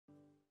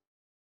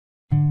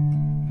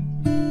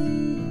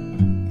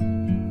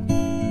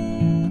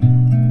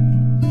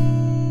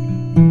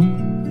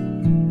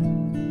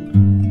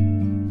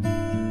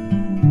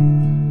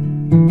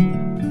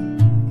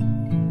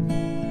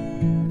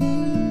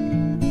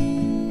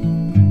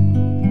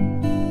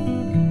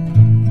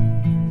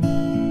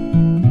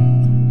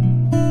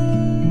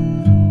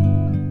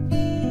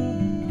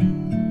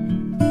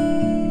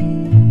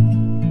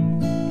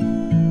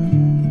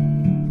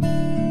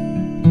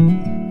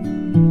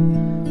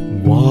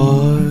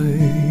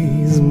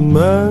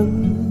men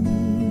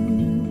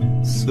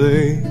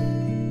say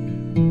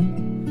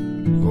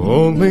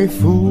only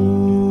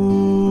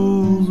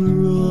fools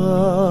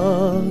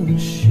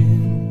rush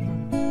in,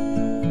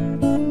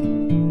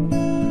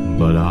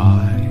 but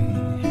I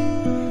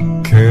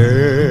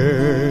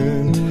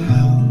can't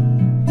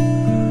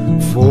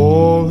help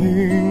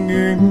falling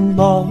in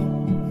love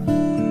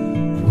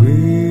with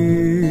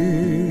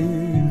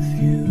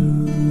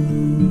you.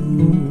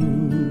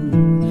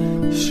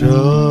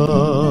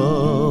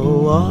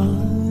 Shall I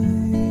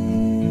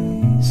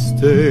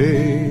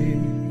stay?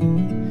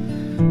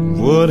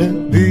 Would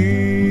it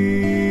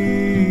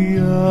be a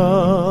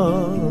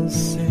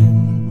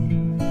sin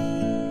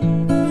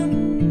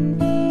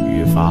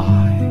if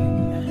I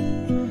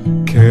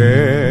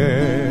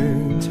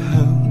can't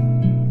help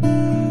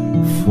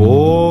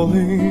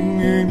falling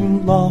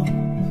in love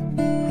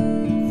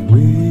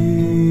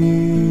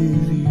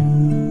with you?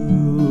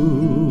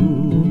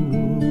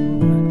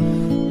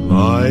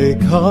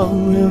 Like a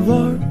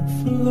river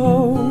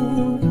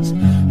flows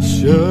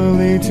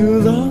surely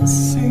to the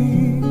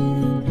sea,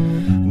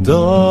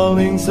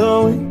 darling,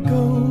 so it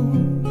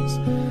goes.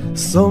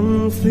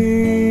 Some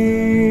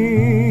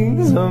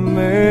things are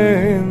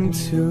meant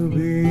to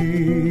be.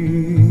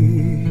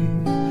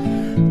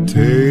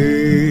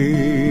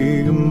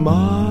 Take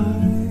my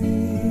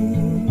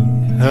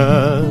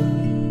hand,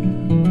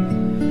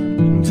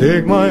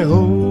 take my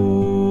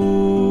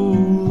whole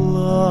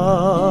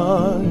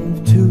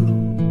life too,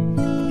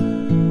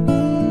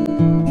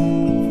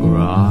 for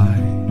I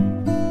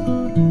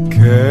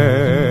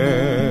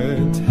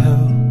can't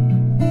help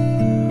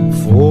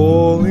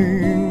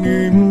falling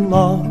in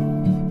love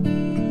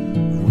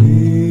with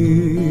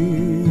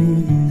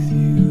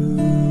you.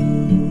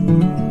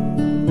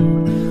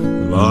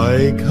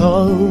 Like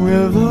a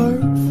river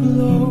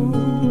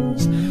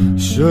flows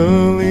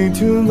surely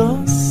to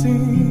the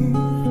sea,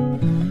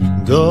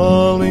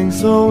 darling,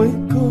 so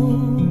it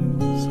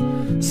goes.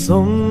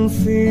 Some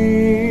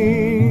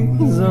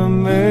things are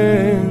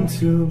meant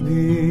to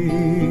be.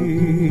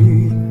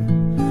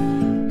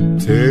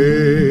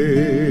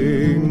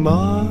 Take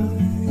my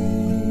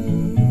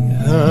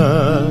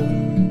hand,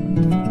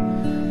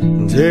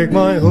 take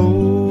my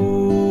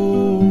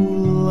whole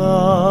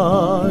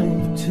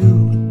life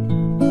too,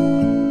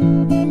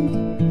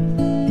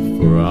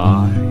 for I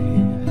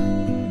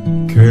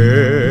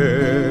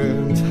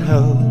can't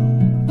help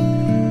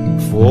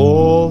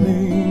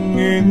falling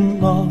in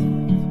love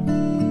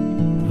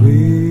with you,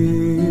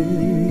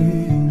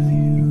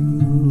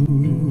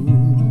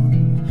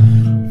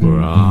 for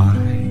I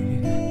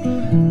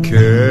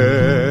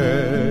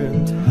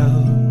can't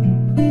help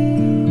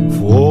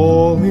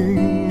falling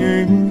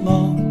in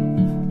love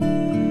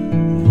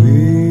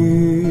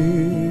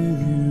with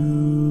you.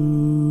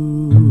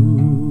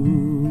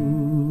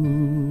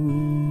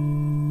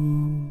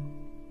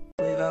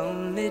 We've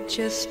only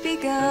just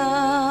begun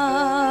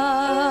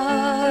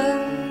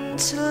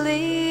to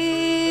live,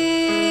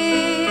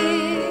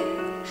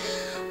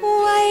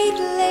 white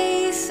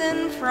lace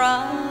and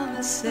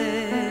promises,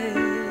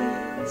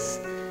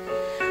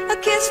 a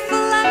kiss for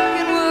luck,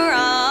 and we're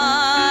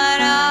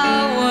on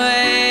our way.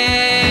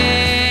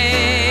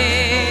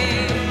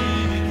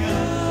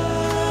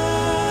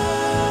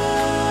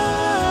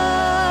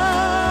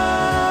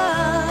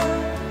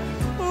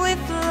 We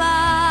fly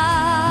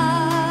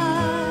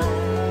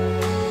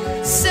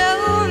so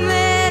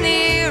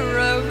many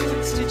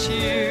roads to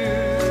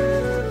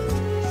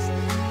choose.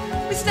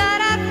 We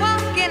start out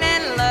walking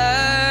and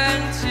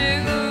learn to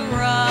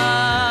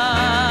run.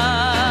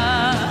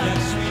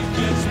 Yes, we've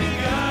just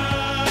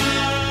begun.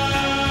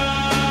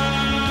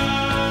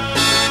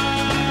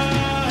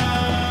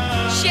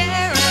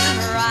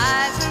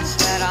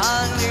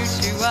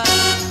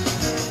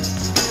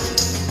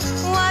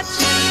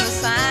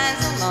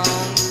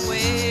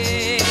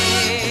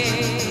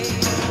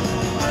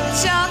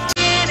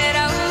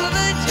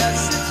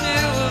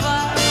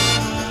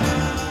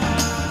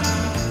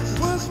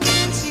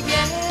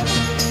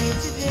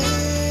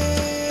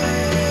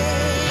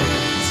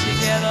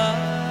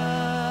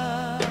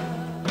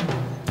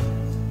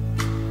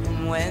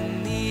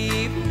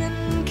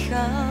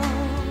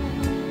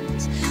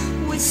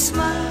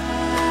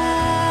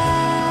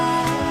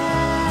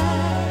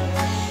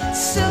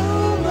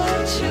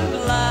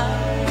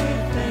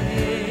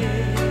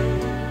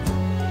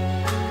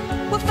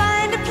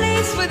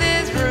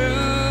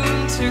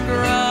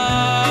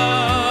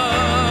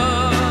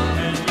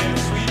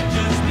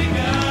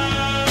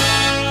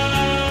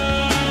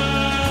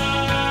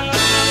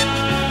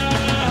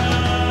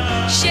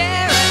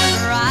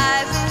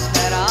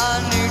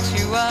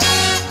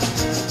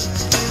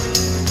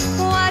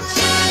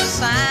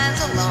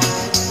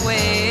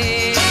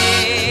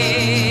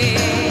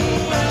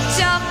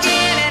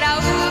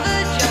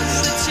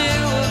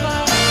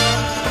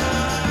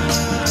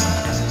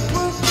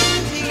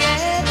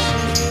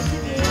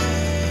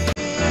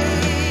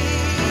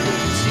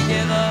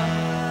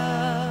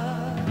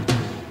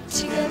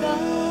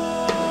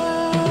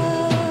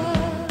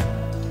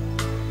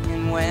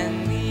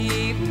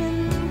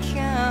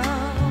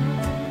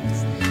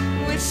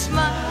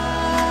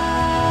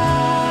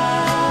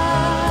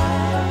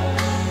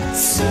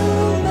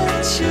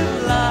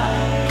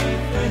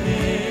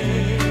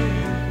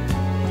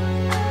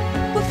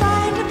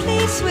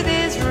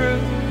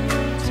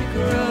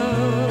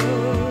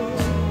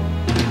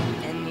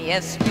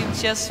 Yes, we've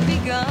just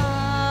begun.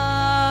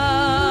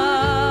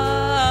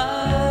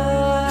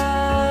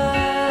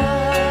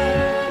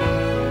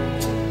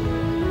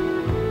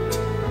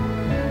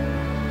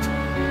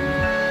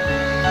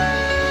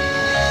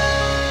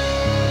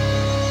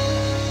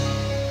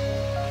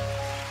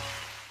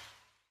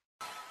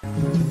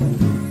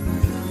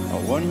 I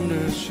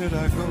wonder, should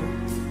I go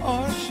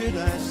or should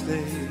I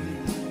stay?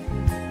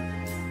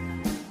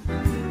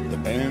 The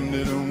band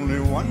had only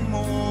one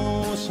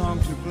more song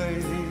to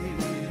play,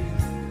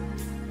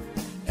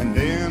 and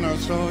then I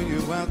saw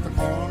you at the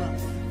corner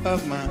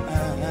of my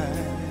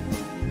eye.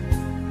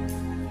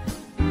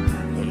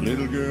 The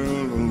little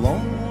girl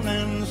alone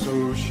and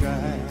so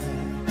shy.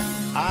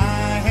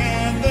 I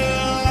had the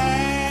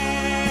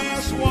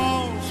last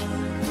waltz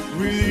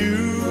with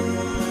you.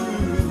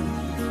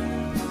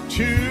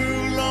 Two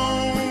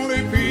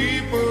lonely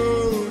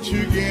people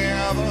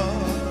together.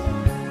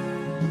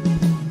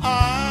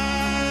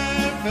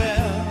 I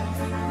fell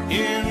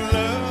in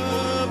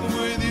love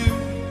with you.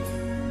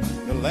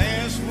 The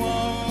last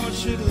one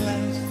should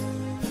last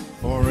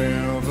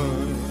forever.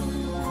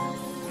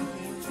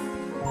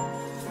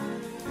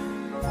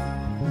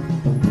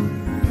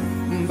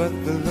 But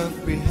the love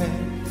we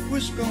had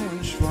was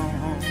going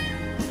strong.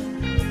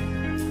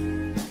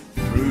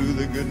 Through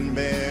the good and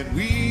bad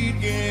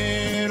we'd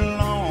get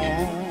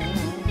along.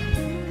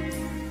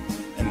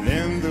 And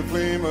then the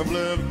flame of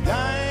love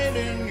died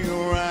in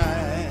your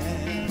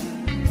eyes.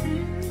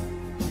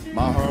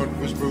 My heart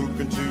was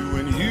broken too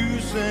when you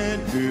said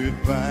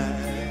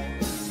goodbye.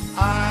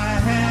 I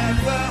had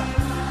the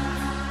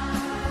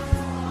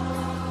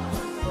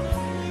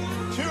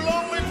two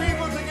lonely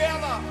people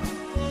together.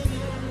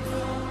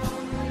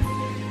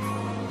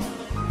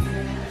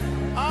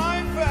 I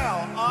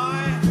fell,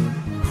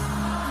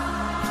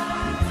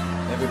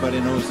 Everybody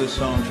knows this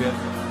song, Jeff.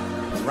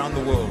 Around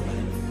the world,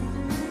 man.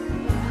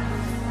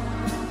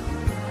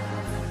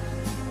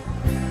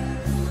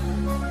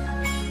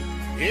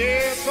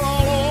 It's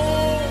all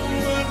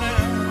over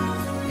now.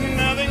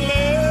 Nothing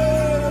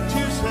left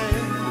to say.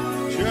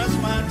 Just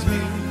my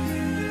team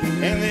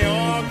and the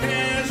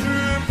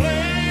orchestra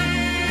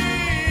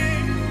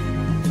playing.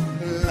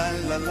 La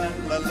la la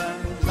la la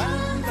la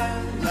la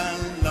la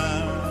la.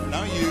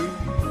 Now you.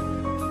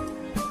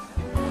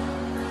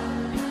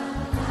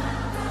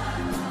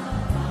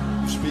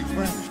 Speak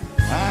French.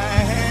 I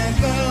had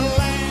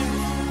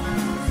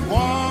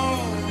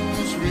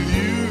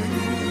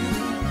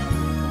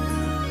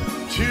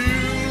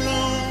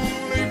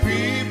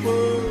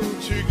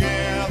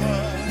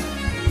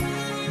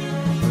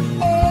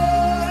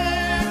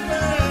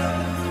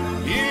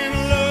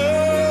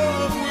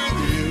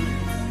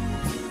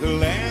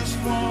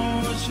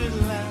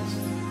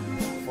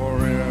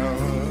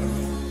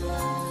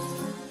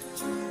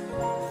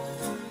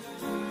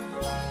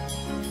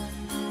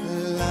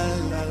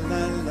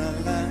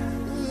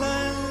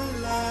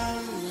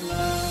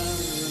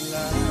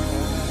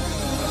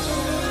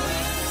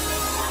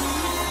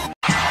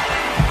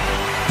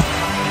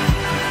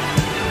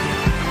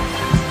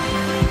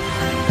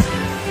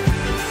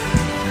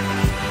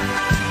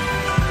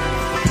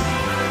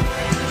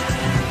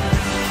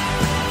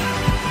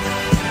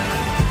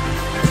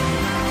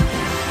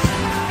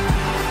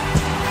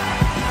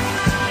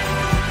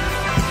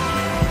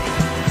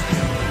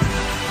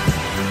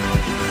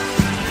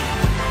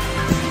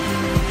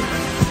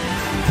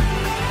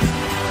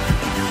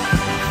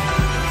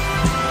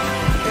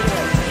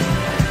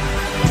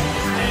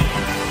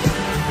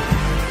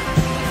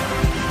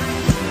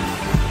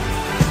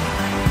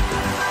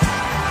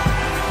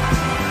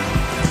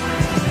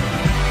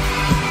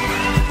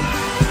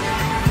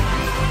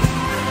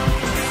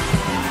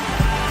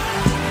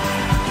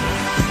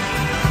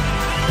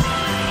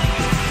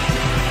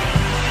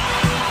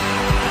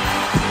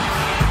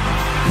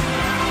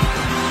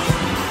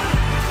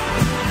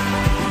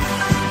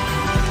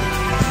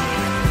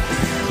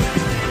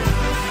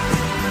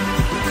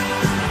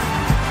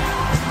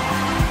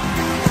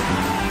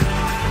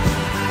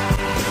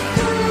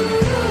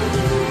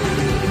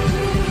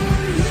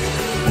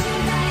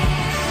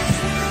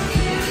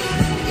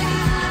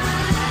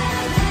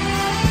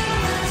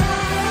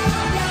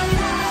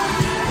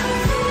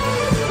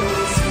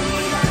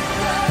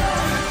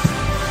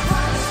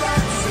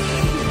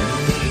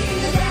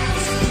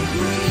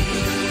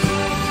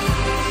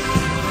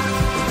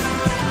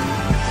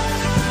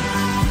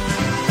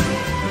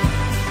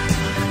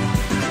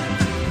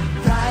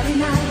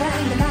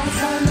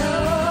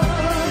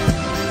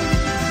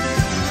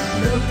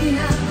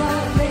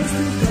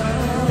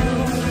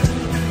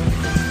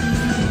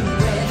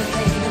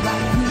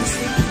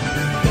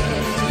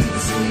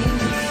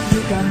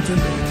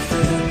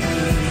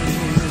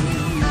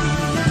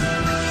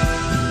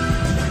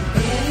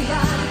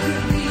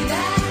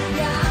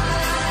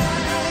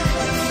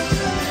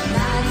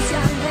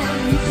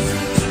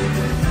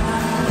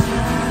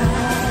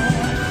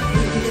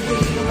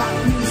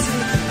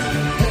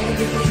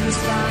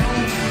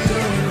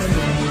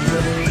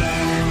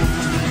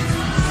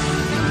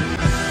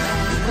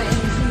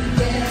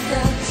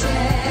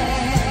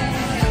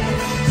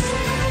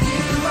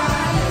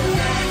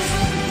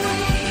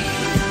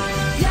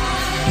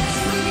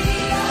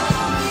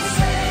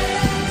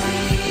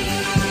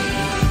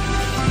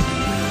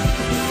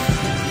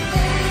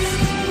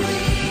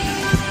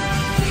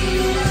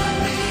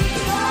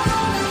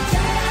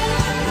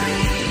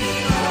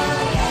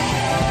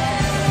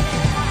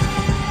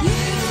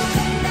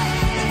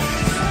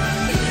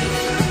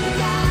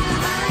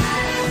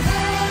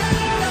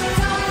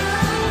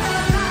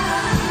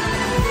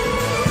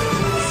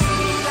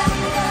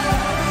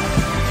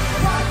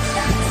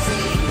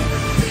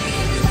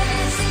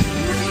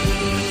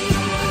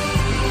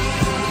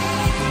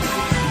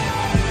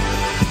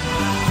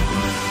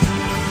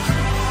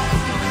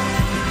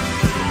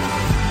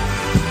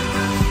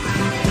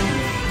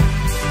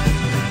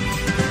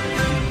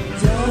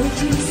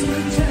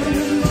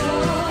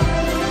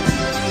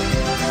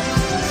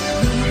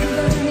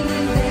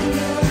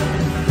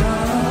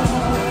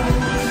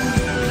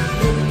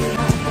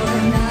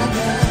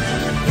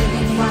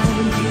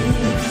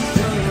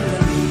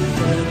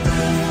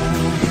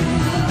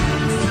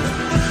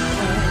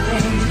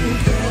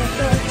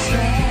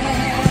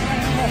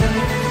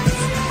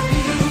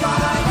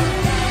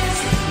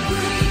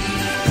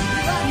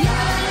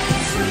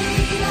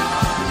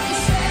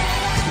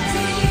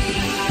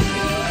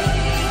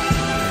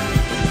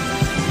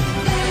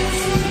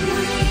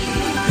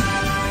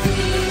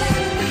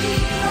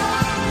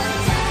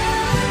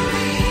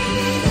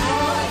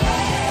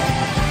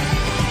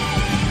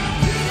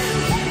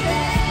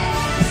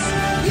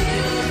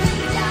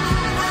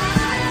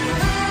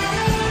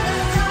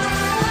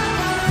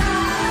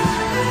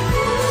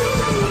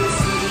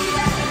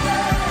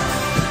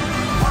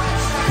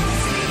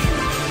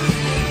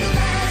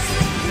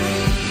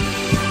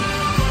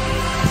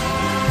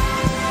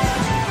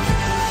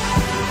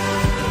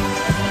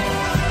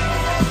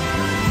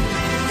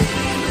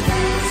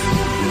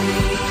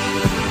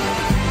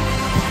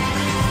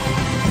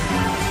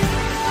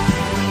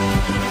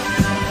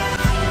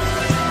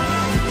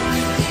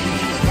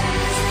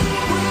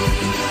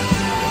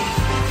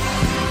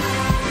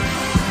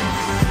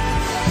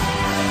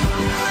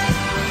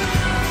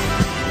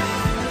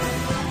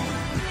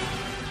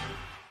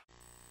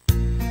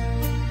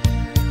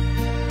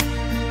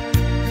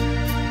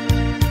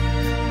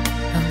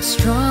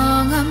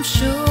Strong, I'm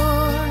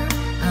sure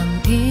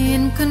I'm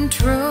in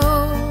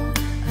control,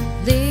 a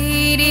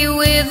lady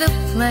with a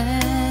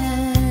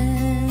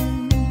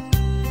plan,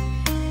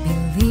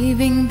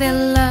 believing that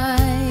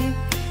life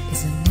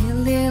is a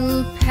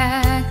little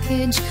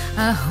package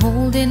I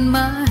hold in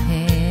my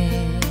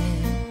hand.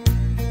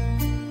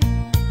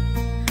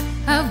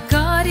 I've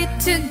got it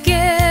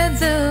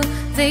together,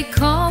 they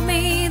call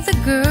me the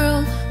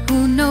girl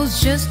who knows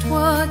just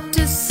what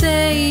to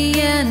say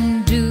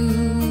and do.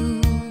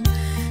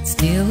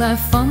 Still I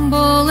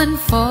fumble and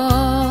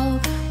fall,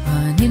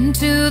 run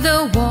into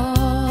the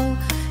wall,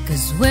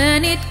 'cause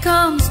when it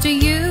comes to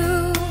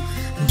you,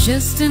 I'm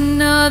just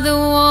another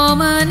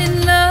woman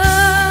in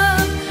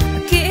love,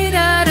 a kid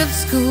out of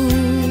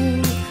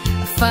school,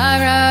 a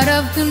fire out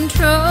of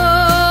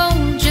control,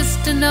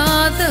 just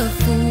another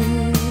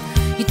fool.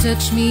 You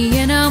touch me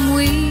and I'm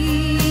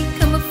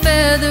weak, I'm a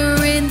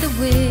feather in the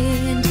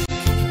wind,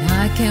 and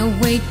I can't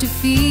wait to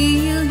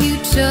feel you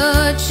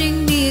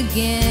touching me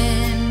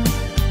again.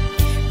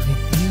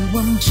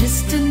 I'm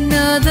just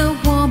another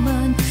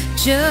woman,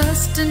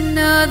 just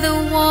another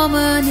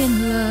woman in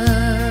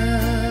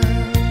love.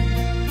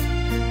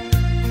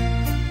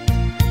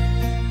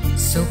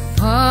 So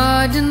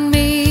pardon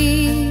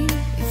me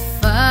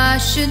if I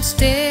should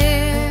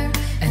stare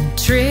and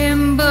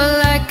tremble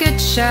like a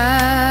child,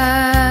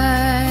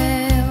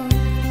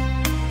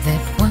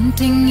 that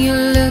wanting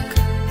your look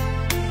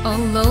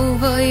all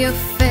over your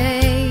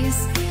face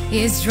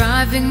is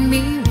driving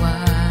me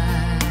wild.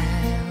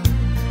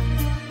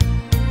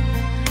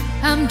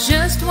 I'm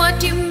just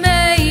what you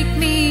make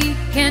me,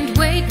 can't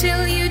wait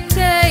till you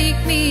take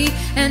me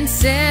and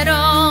set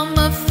all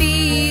my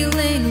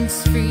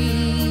feelings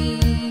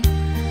free.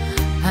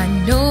 I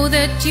know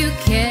that you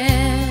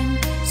can,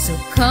 so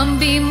come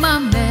be my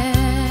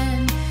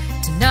man.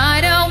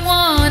 Tonight I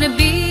wanna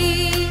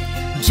be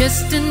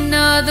just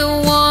another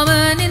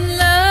woman in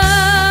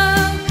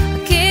love, a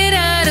kid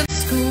out of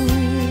school,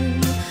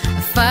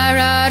 a fire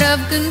out of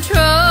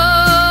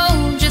control,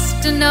 just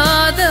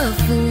another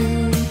fool.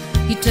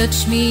 You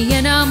touch me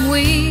and I'm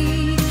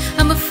weak,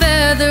 I'm a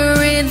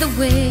feather in the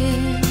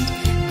wind,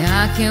 and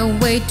I can't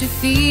wait to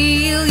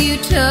feel you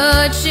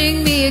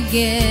touching me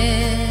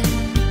again.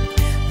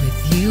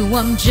 With you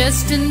I'm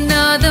just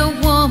another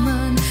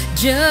woman,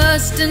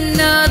 just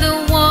another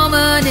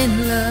woman in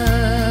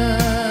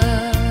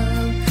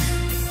love,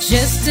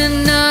 just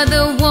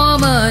another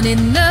woman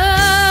in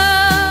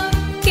love,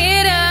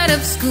 kid out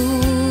of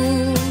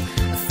school,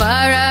 a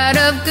fire out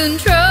of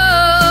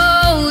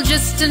control,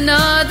 just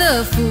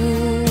another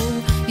fool.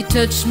 You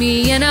touch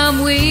me and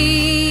I'm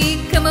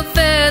weak, I'm a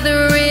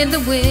feather in the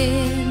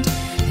wind,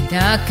 and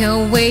I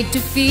can't wait to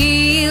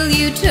feel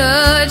you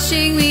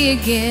touching me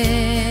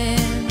again.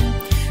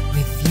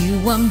 With you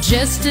I'm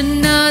just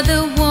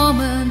another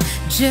woman,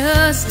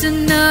 just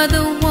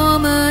another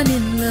woman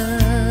in love.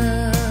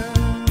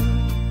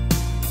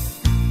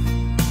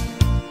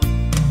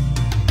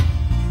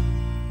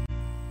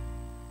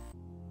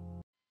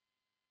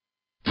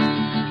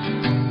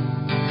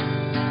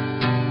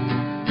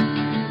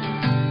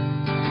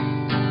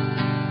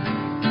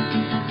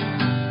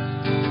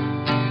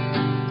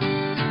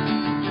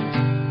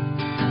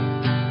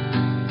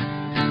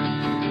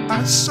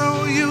 I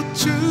saw you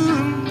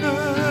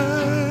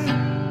tonight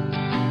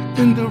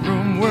in the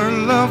room where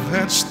love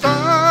had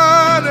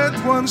started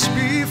once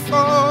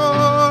before,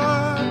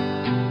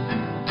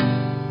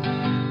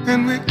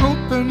 and we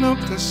opened up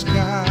the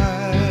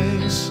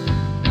skies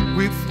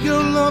with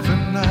your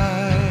loving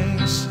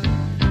eyes.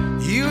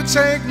 You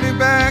take me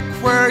back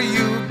where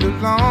you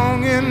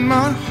belong in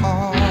my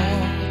heart.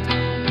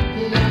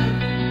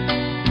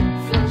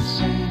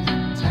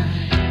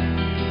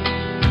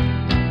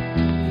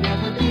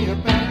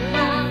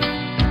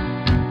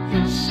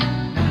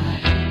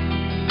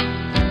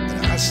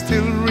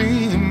 Still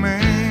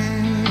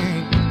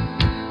remain,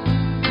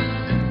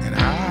 and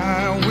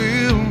I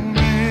will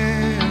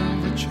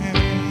never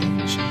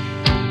change.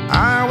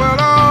 I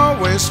will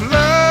always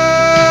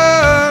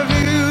love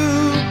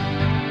you.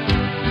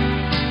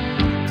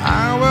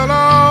 I will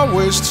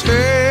always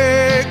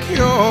take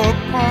your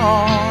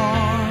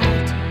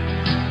part.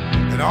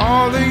 And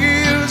all the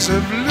years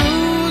of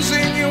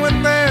losing you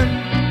and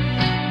then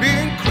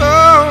being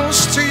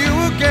close to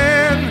you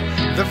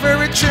again, the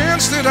very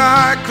chance that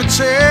I could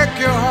take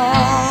your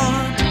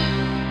heart,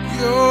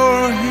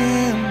 your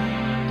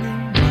hand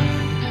in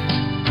mine.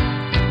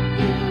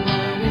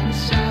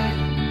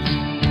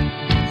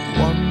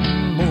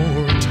 One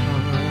more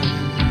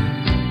time.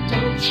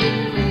 Don't you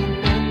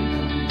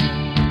remember?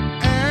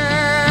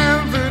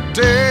 And the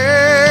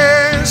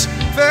days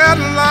that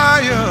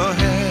lie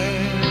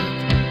ahead,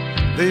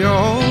 they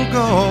all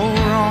go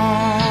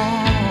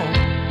wrong.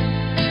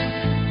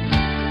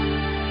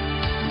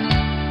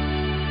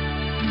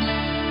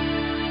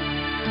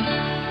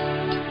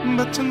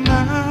 But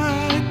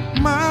tonight,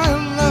 my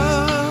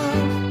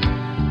love,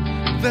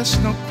 there's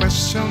no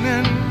question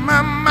in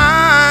my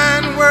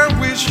mind where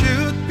we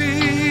should be.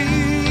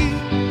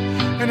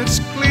 And it's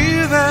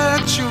clear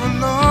that you're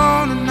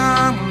alone and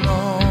I'm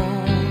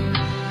alone,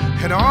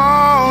 and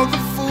all the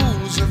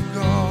fools have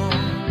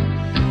gone.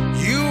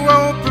 You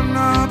open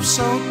up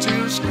so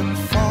tears can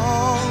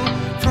fall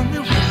from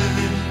your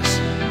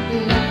eyes.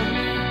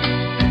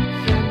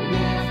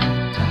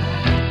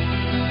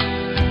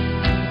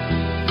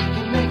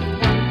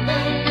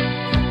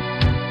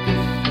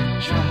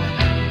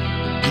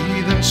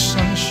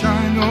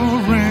 Sunshine or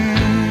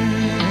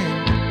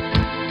rain,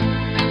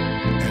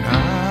 and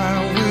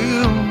I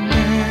will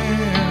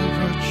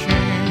never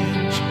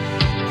change.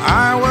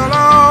 I will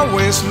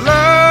always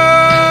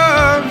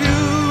love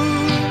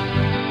you.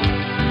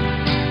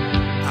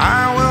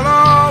 I will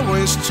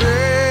always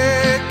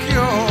take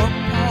your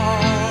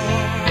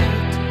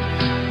part.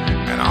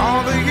 And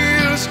all the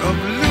years of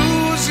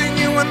losing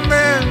you and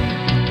then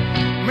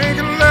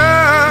making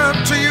love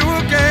to you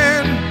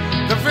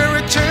again, the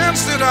very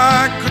chance that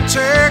I could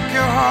take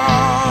your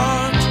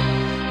heart,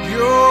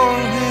 your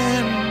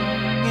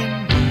hand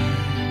in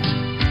mine,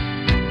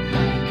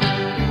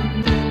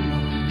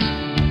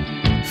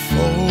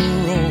 for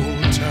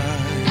old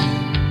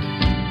time.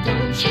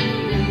 Don't you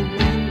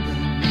remember?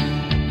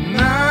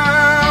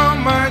 Now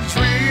my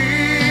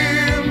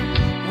dream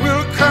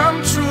will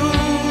come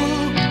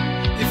true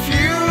if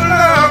you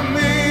love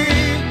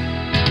me.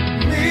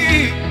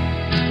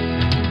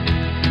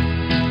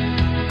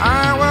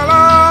 I will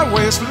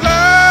always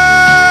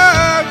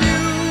love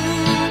you.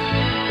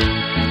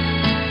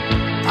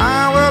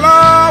 I will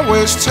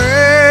always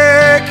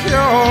take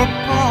your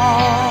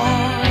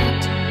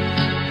part.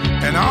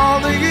 And all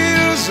the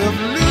years of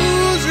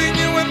losing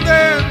you and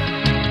then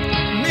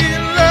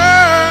needing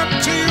love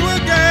to you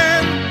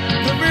again,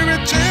 the very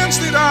chance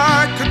that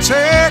I could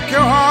take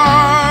your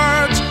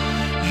heart,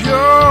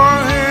 your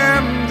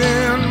hand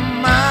in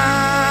mine.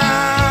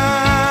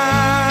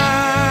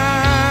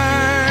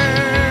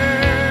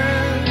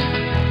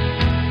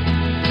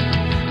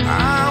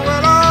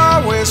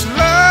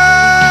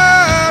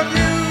 Love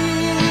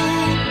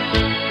you.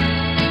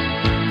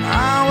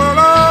 I will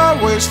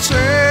always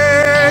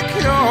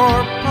take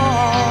your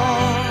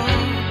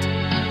part.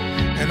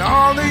 And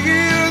all the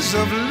years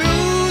of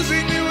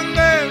losing you and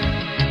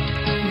then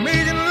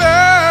making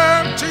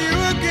love to you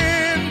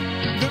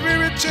again, the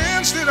very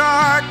chance that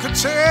I could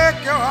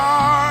take your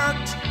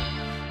heart,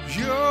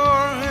 your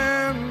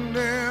hand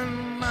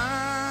in mine.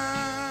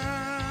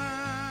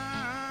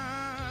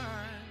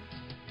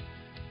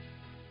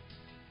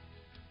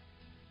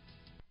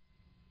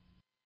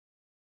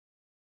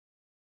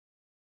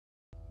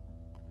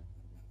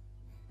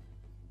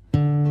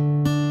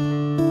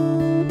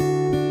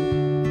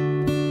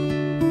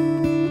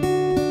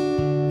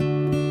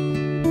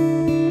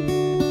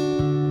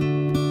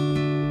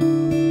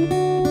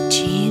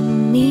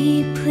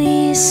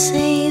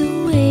 Say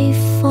wait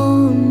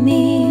for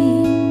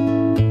me.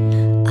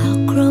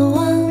 I'll grow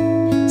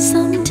up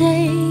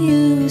someday,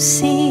 you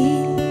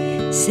see.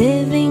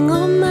 Saving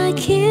all my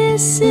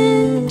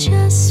kisses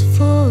just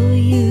for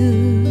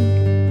you.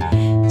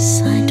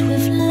 Signed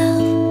with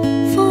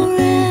love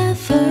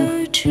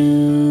forever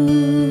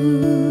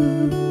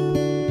true.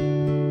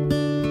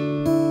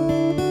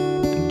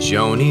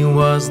 Joni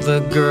was the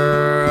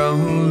girl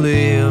who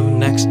lived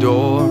next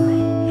door.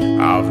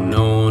 I've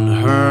known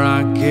her,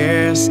 I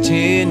guess,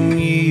 10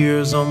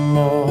 years or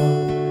more.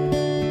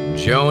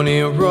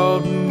 Joni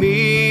wrote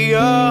me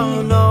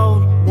a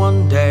note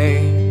one day,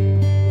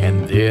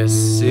 and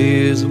this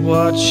is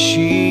what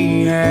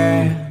she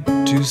had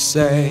to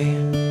say.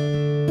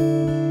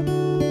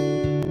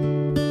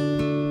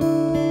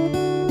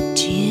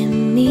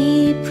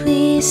 Jimmy,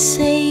 please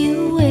say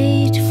you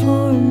wait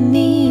for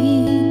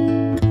me.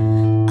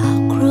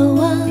 I'll grow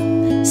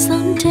up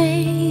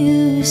someday,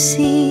 you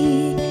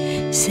see.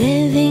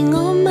 Saving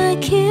all my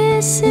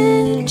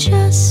kisses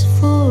just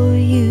for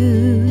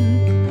you.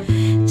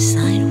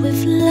 Signed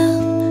with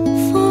love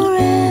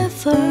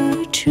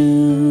forever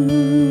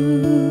true.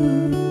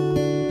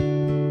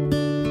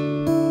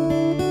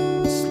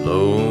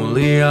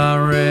 Slowly I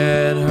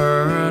read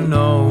her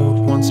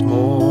note once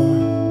more.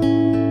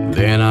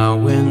 Then I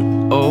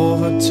went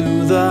over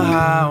to the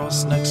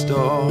house next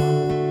door.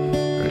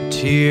 Her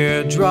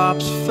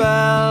teardrops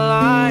fell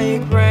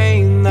like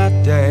rain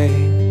that day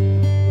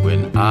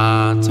when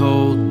I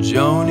told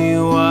Joni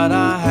what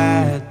I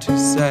had to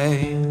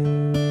say.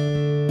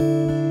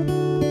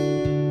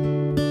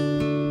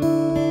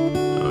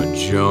 Oh,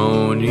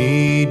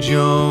 Joni,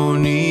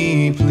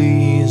 Joni,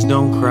 please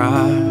don't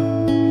cry.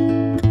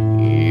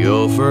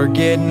 You'll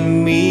forget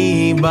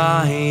me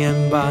by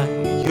and by.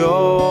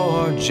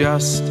 You're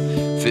just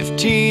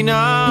 15,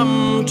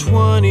 I'm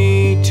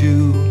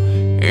 22.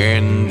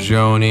 And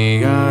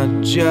Joni, I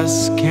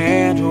just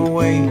can't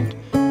wait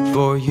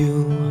for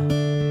you.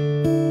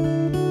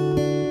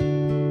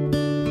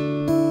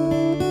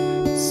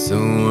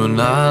 Soon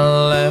I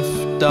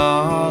left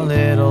our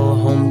little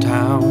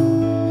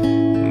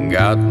hometown,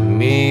 got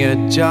me a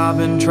job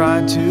and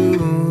tried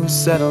to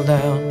settle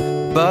down.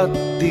 But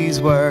these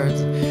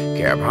words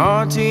kept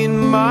haunting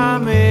my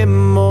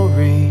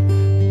memory,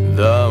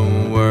 the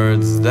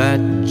words that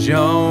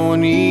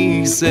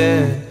Joni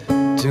said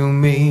to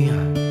me.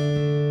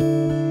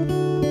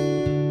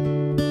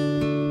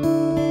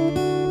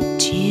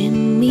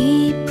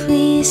 Jimmy,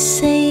 please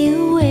say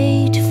you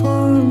wait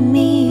for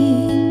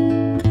me.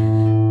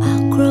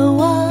 I'll grow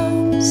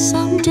up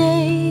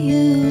someday,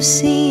 you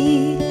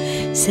see,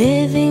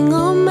 saving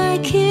all my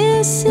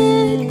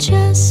kisses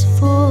just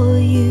for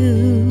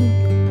you,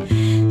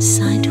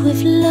 signed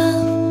with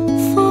love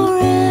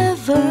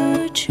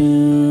forever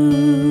true.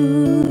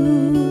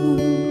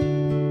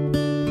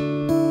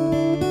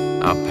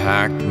 I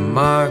packed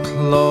my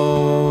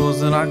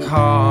clothes and I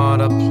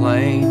caught a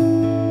plane.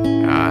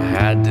 I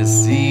had to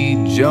see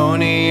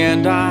Joni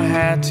and I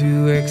had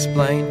to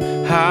explain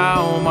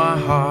how my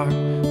heart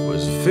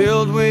was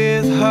filled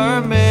with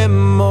her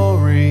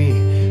memory.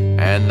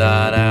 And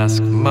I'd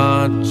ask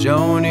my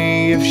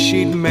Joni if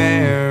she'd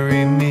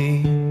marry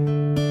me.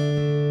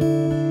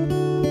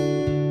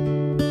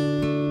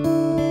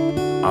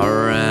 I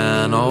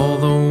ran all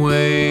the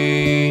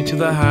way to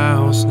the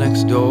house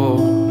next door,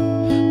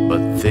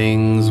 but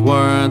things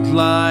weren't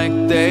like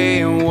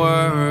they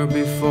were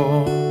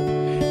before.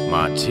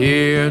 My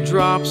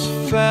teardrops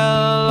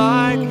fell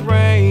like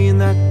rain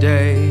that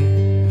day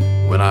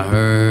when I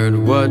heard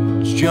what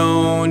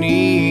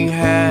Joni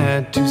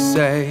had to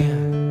say.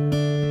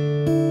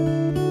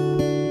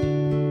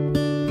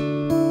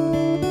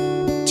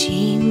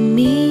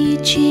 Jimmy,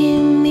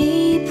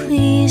 Jimmy,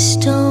 please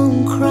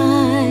don't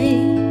cry.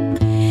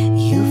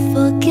 You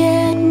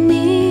forget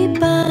me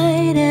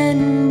by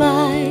and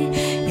by.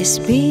 It's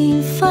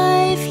been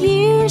 5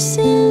 years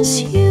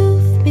since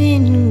you've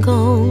been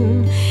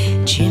gone.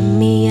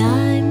 Jimmy,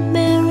 I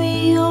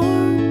marry your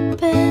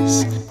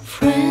best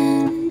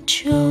friend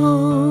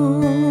Joan.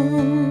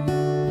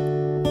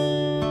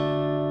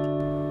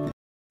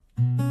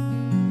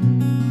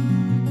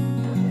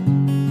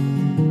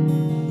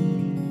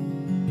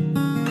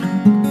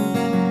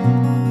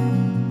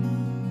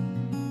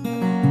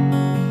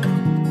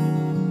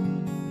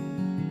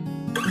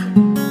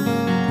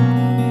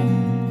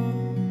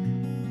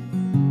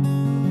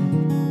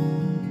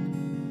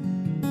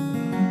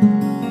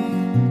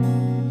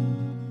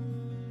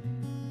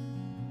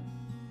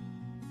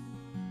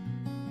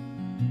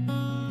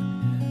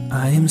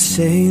 I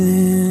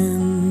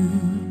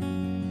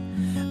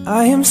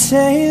am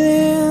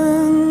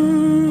sailing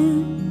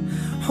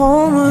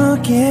home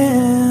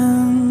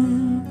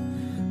again,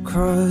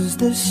 across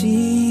the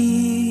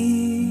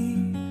sea.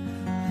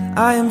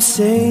 I am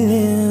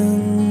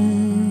sailing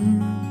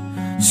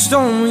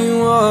stormy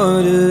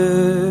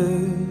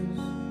waters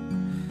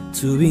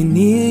to be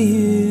near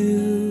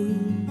you,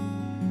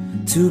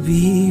 to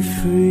be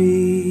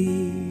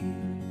free.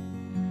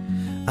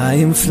 I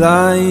am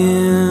flying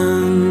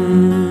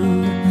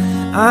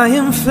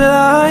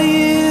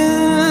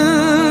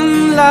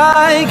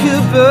like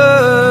a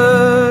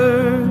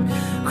bird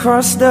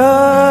across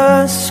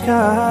the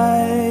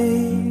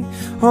sky.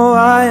 Oh,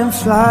 I am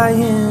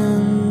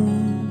flying,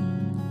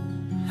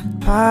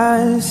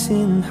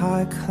 passing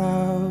high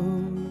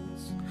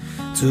clouds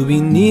to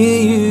be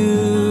near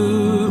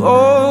you,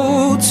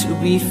 oh, to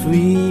be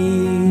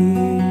free.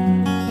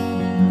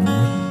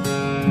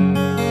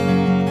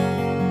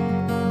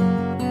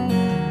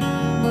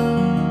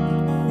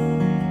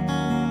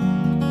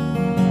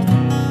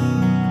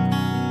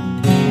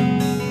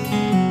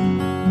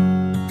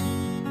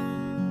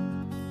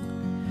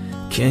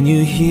 Can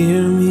you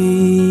hear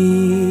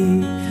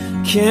me?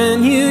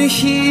 Can you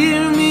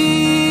hear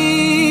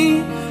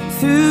me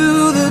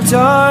through the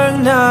dark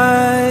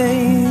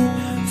night,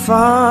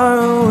 far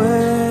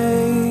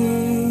away?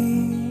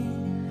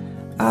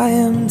 I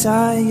am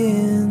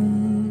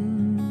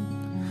dying,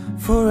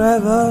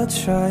 forever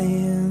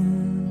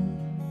trying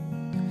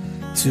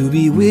to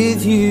be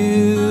with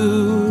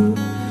you.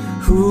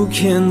 Who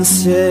can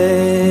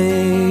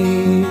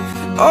say?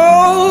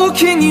 Oh,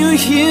 can you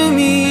hear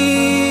me?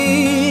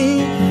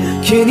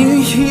 Can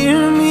you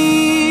hear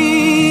me?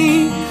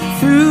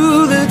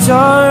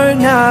 dark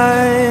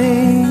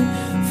night,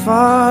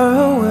 far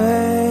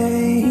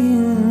away.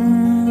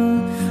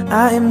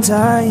 I am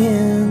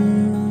dying,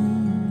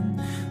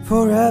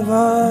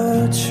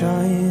 forever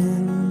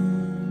trying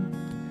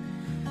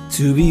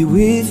to be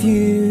with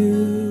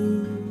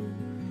you.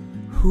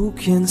 Who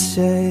can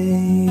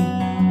say?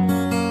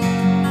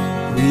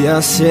 We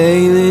are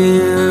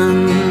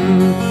sailing,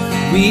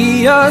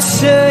 we are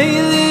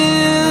sailing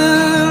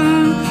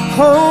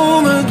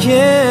home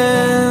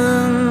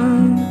again,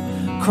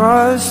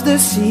 across the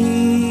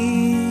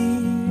sea.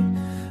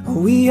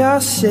 We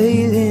are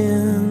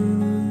sailing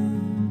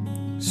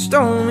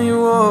stormy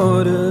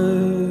waters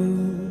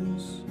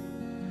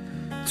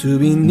to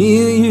be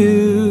near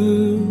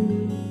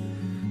you,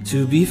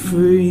 to be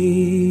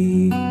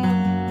free,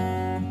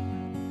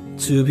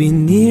 to be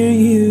near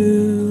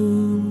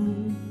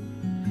you,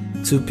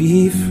 to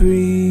be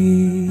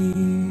free.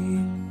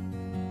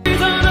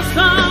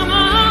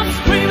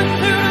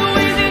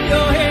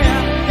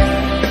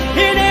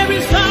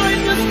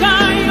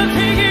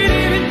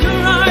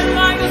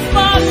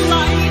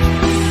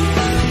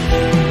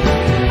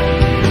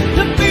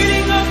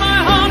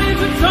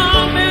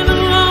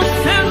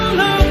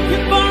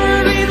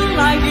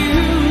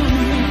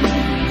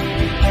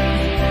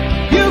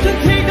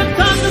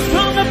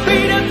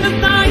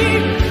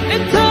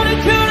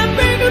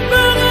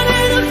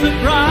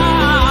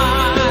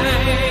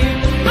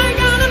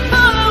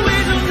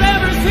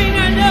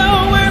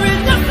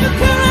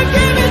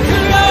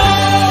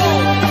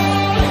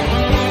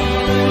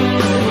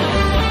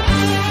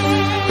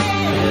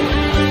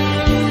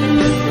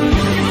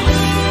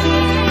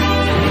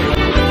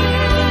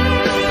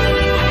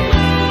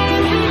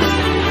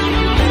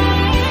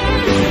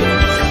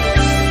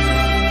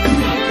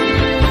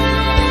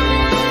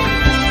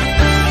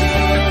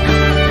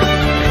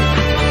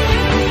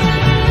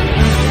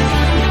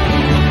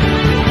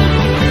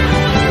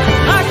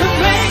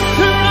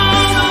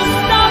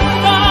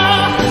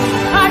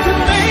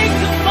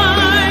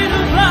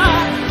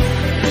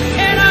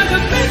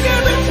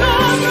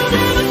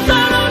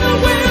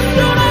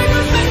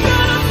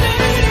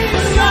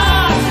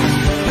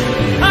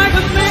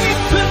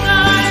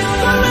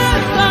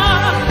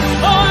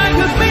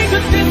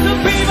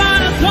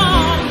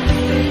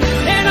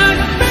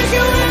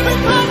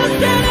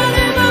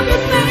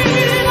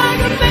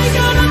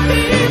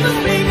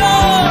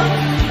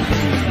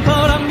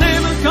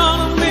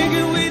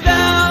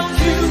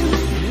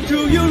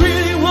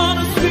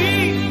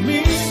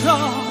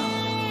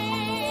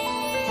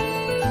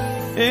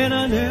 And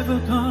I never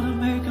gonna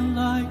make it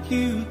like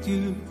you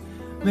do,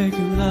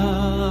 making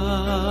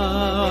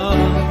love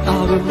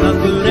out of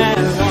nothing at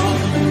all,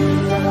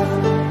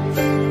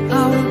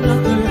 out of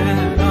nothing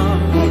at all,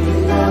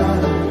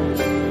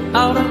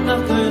 out of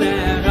nothing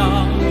at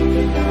all,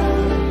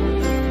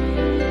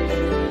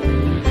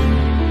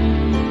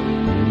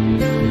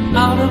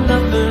 out of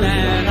nothing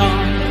at all,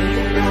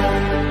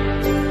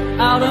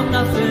 out of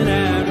nothing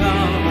at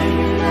all,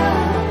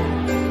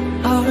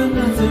 out of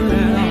nothing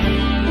at all.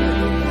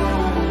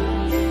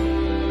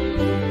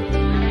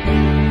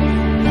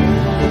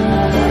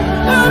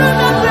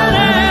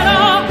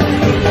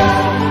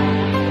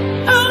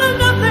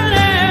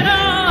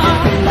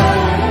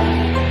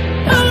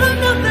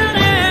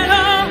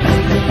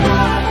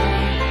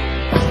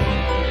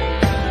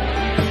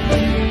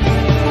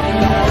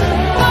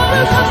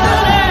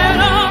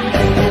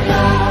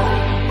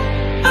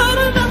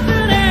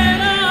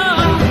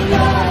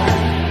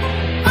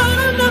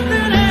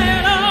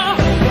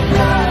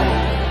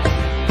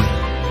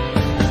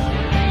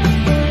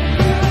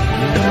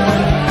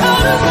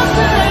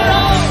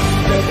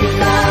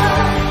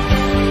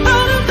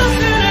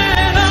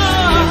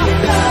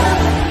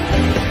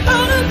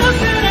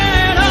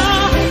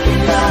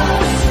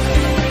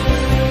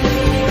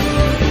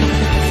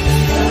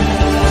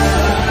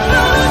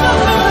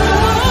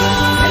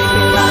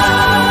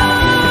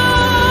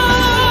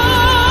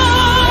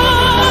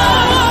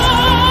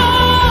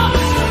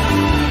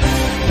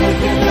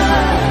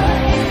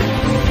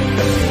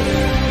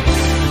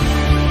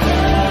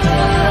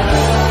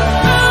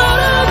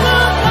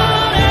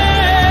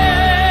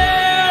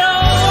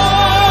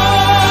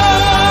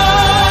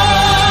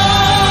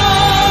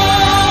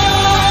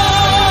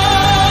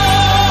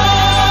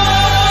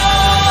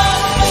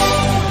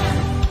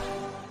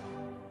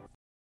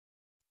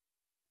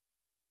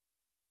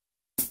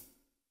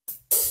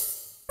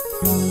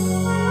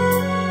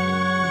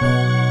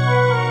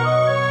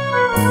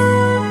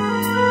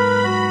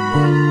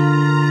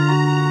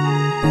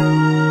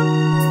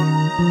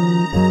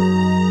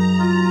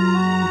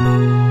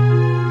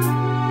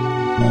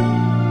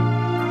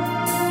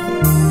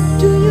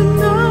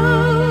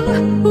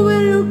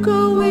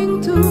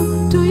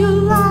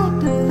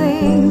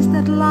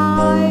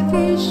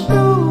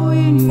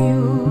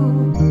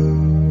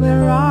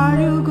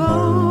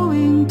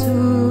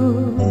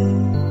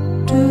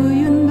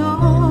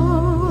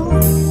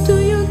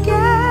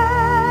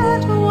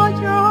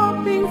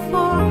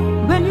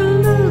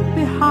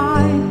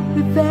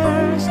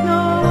 There's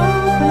no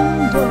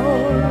open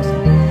doors.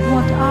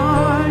 What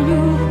are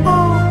you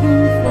hoping?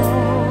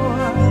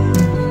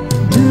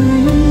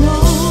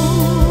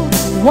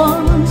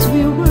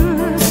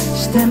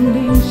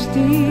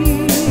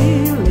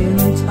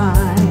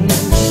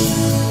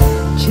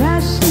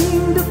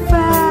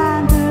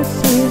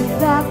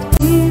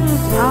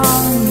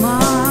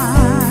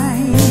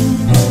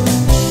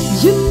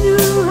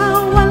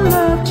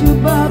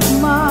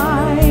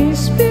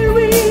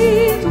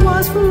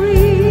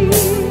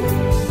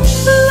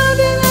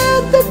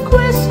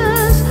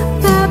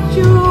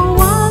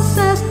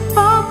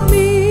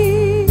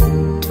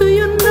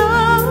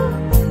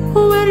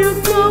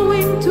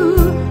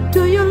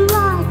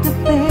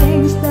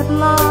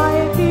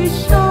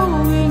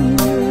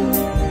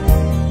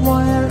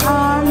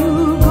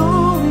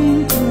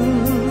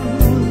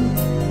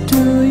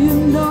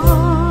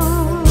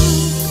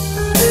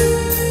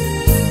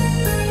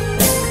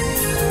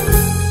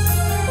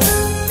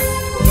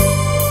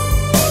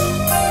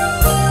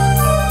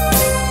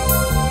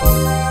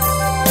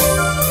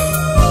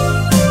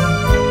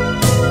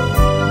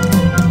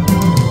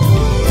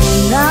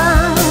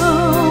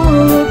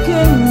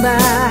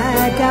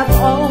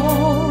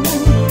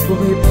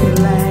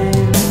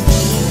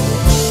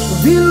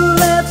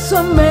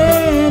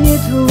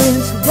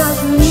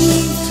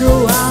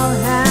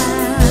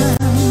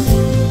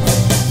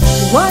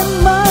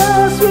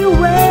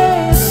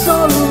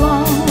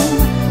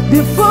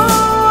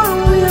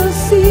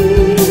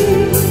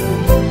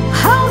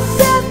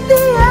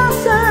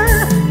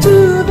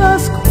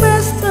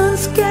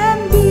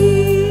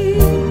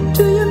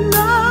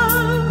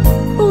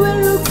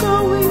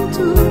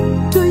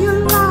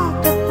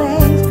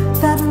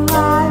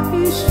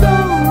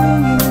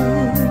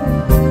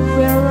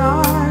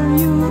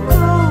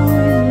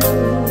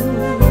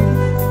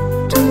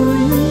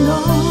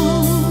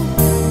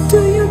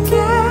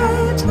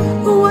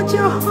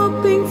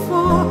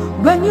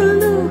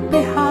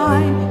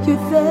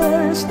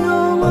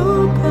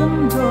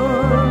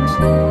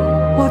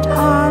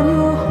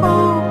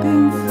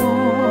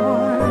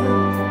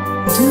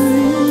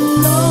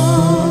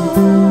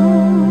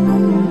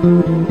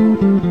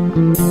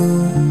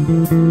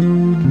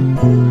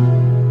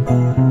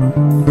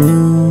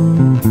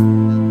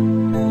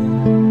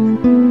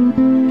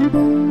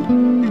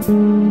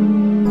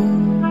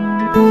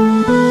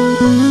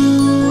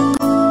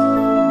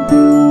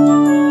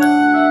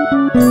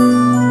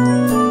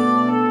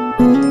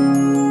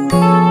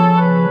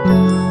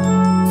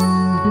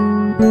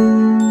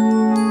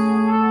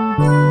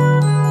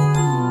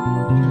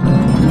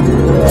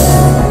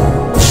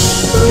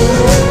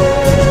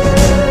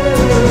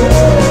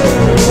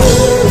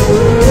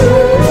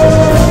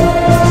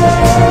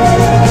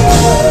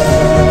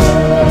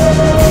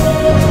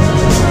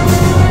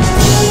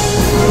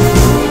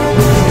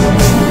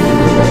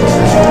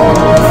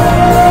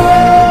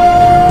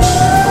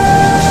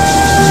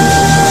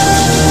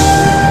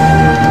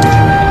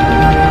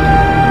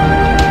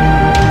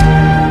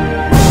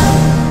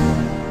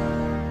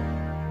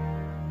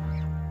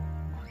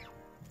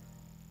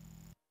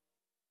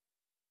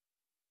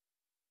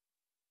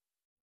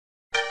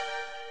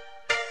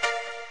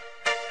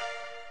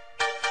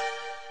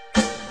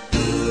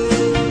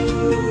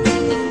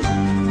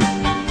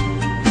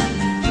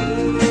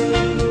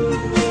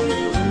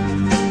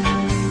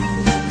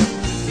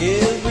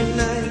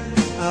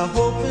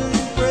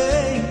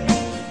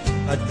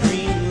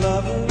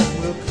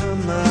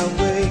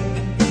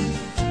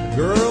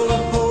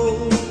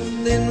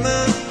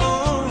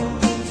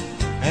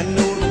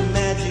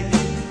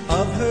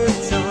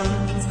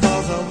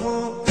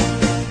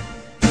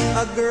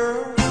 a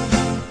girl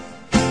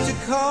to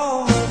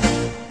call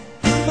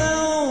my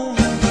own.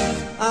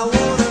 I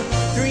want a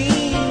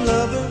dream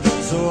lover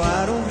so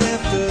I don't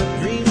have to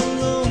dream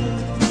alone.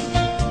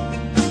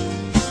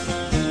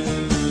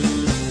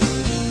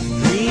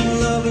 Dream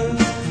lover,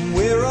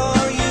 where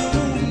are you?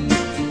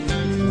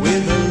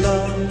 With a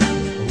love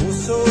oh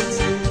so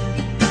true,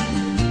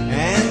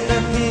 and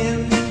a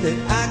hand that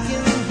I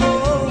can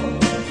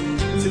hold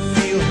to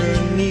feel her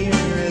near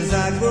as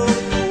I grow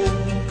old.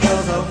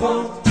 'Cause I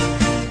want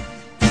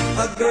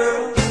a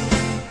girl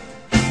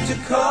to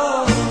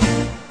call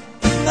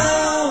my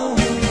own.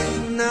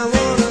 I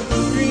want a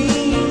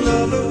dream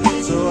lover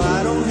so I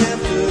don't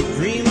have to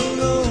dream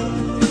alone.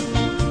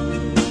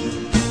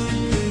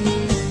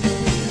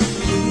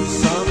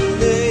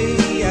 Someday,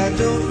 I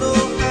don't know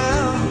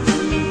how,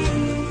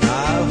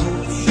 I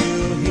hope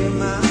she'll hear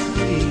my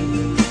plea.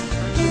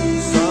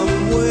 Some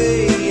way,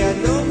 I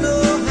don't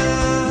know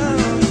how,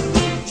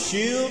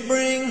 she'll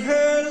bring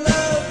her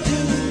love to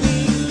me.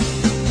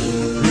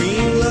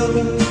 Dream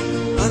lover,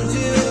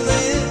 until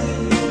then,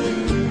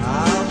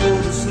 I'll go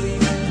to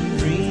sleep and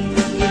dream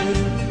again.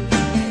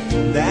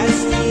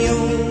 That's the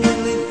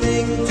only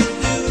thing to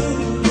do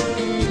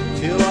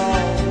till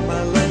all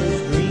my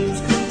lover's dreams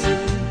come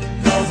true.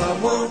 'Cause I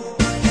want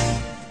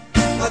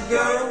a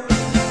girl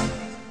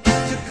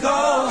to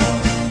call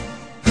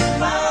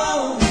my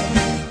own.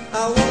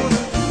 I want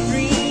a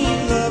dream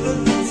lover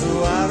so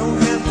I don't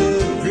have to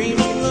dream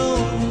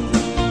alone.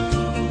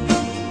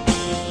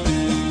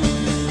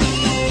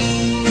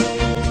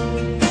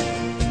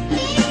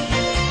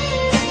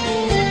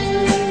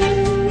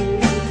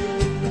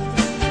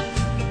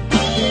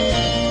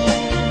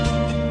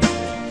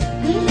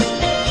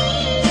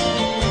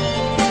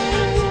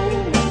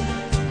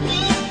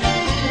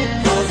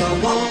 Cause I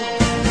want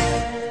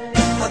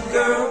a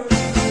girl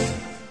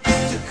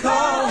to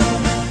call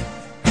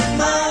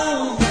my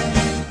own.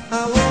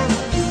 I want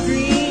a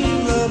dream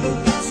lover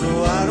so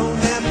I don't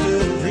have to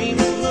dream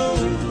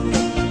alone.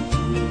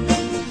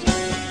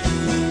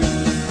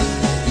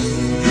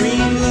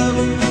 Dream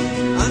lover,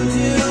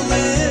 until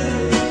then,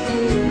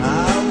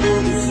 I'll go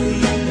to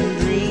sleep and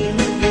dream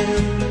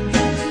again.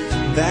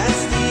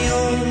 That's the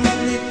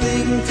only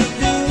thing to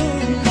do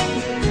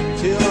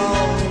till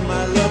all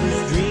my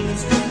lover's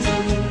dreams come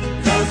true.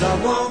 'Cause I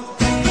want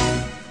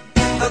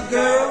a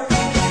girl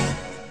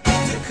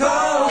to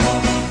call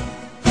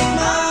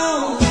my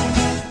own.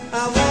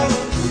 I want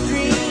a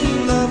dream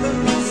lover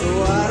so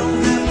I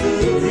don't have to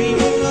dream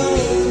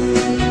alone.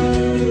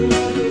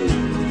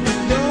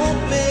 Don't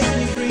make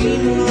me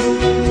dream alone.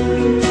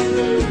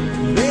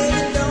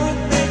 Baby, don't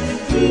make me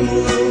dream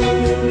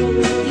alone.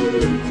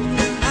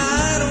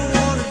 I don't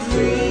want to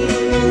dream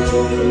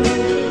alone.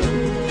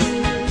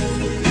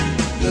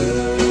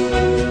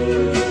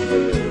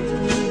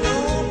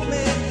 Don't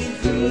make me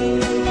dream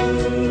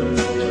alone.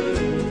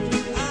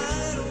 I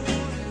don't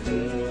want to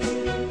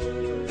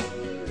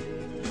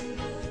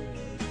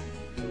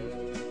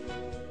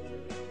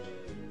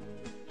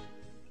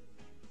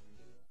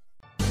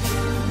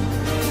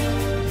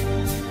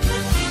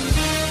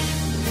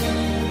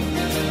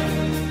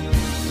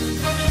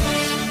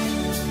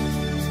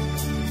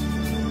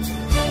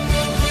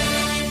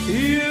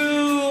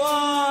You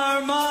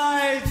are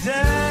my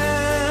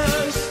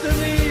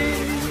destiny.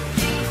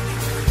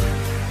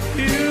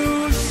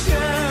 You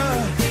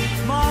share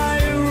my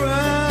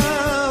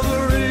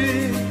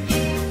reverie.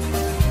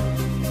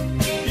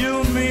 You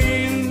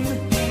mean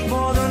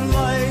more than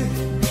life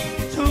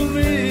to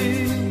me.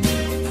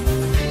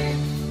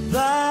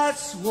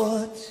 That's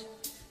what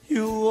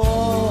you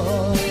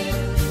are.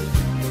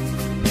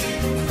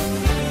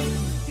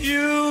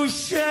 You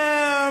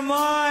share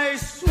my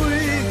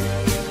sweet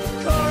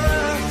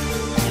caress.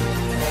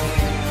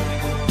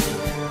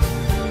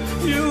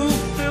 You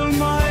fill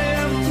my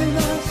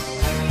emptiness.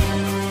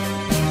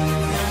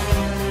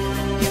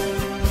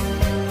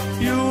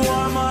 You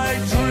are my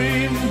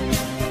dream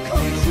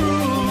come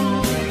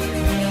true.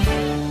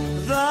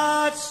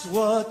 That's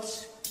what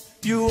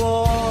you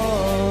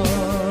are.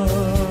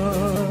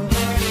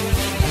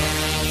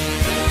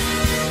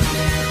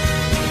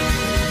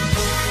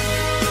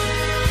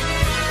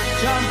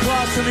 John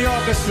Cross in the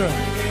orchestra.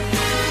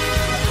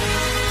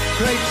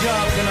 Great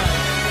job tonight.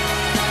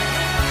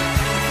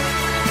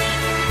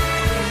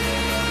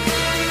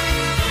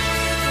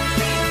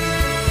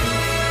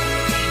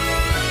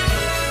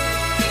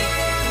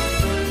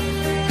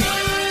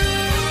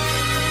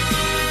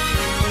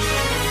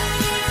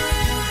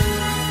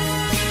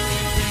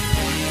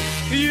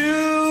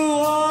 You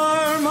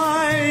are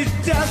my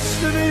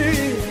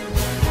destiny.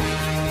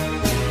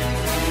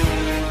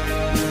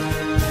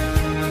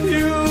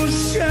 You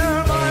share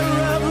my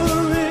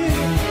reverie.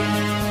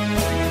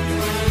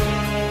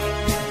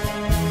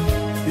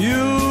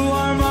 You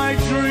are my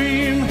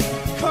dream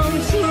come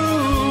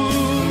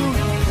true.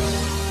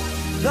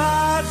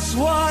 That's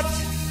what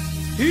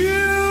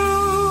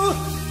you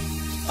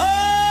are.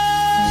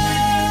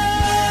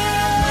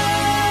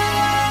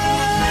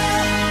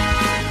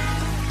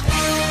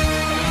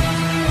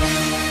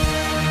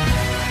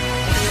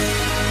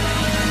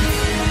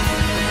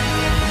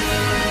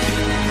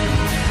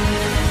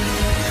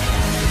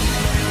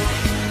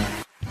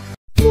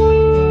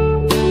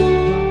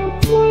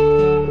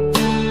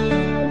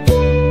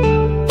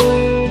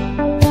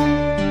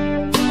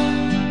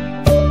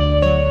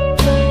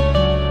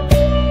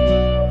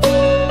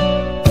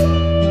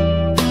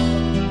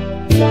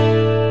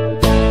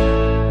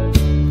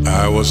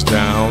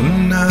 down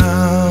and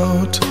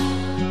out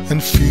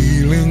and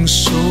feeling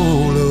so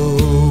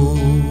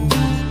low,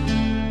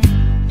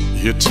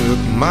 you took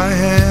my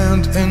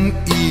hand and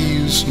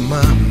eased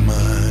my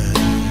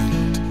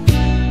mind.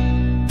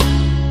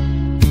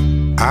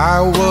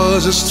 I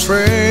was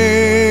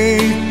astray,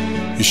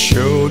 you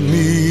showed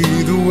me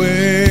the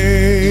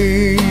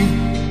way,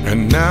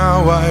 and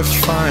now I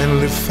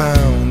finally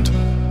found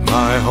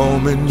my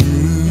home in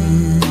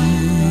you.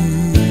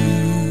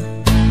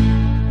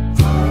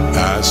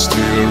 I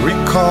still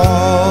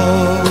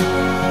recall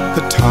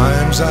the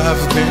times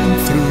I've been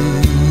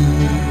through.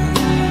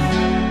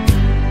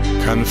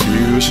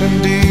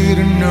 Confusion,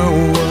 didn't know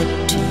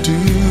what to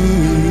do.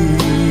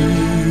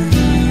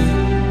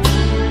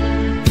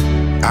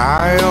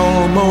 I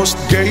almost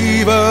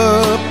gave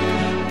up,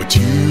 but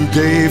you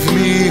gave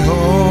me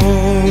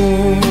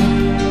hope.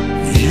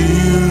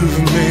 You've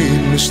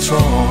made me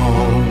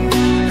strong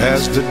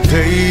as the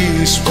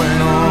days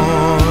went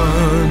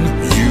on.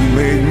 You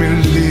made me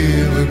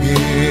live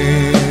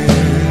again.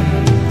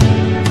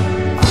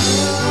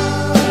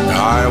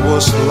 I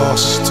was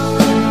lost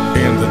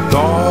in the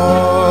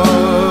dark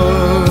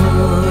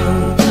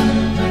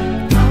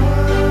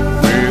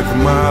with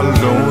my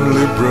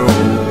lonely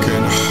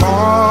broken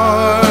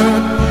heart.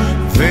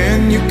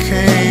 Then you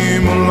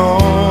came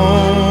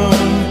along,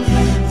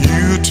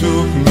 you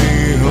took me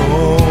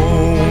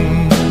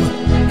home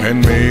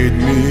and made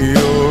me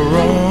your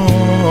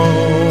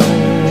own.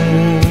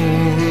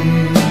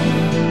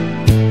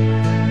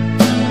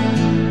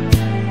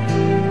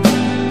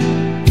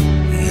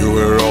 You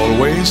were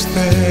always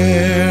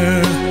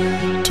there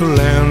to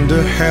lend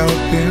a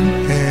helping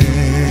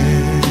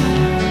hand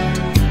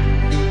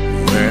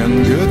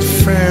when good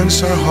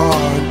friends are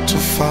hard to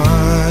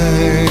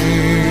find.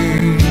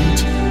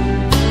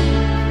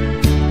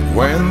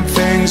 When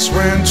things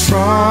went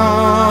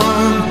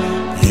wrong,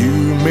 you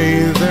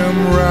made them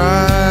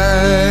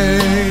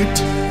right.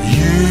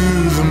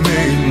 You've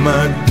made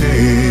my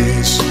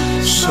days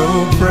so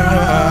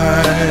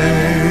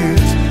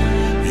bright.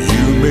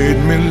 You made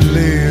me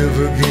live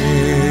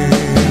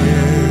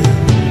again.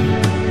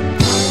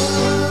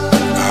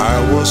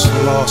 I was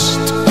lost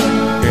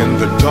in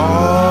the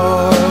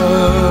dark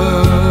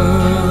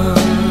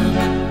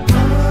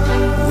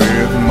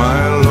with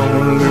my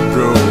lonely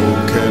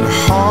broken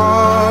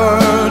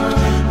heart.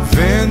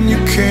 Then you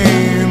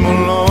came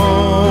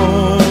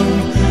along,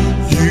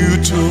 you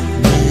took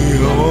me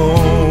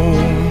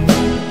home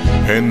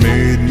and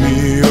made me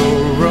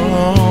your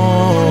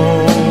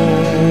own.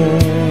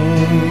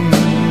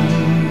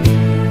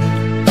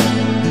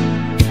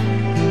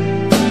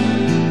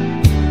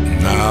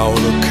 Now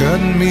look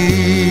at me,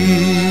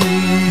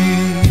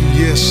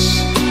 yes,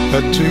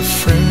 a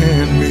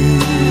different me,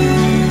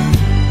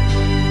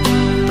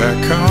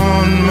 back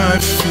on my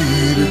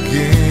feet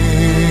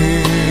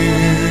again.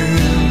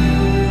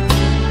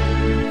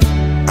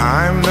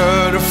 I'm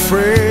not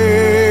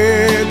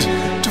afraid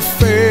to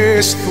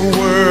face the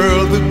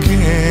world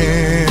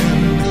again,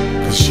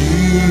 'cause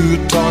you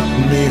taught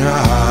me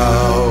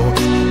how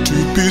to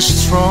be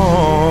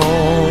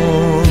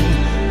strong.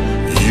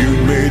 You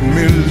made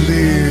me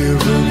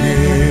live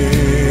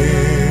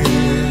again.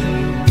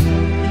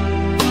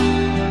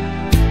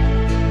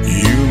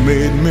 You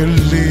made me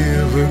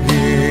live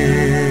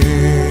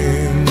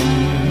again.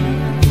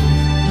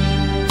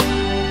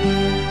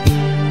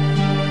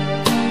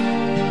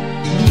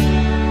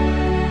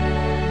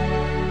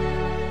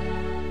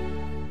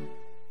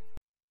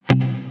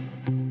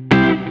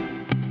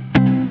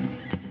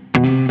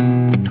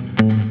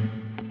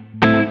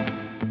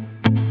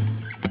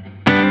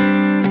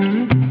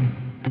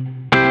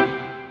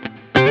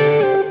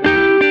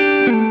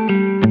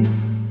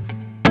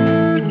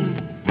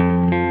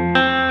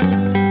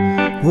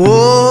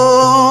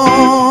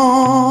 Oh,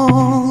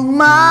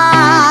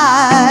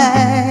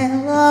 my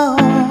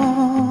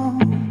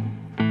love,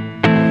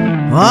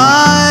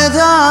 my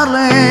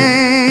darling,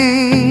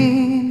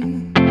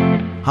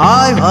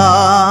 I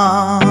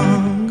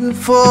long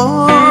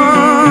for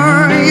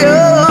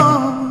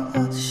your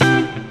touch.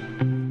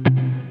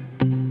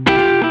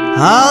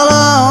 How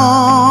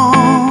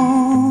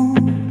long,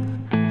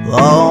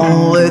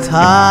 lonely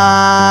time,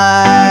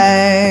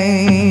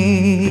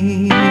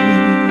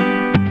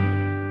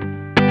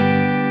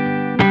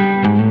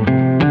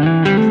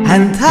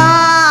 and time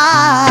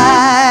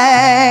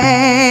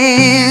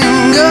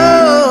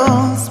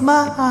goes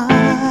by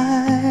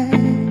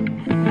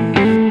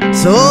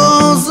so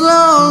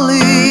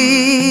slowly,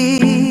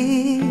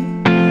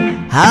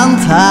 and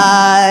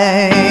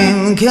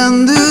time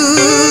can do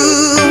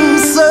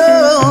so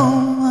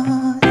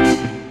much.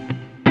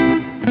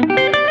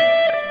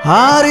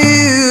 How do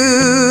you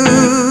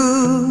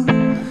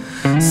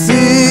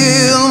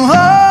still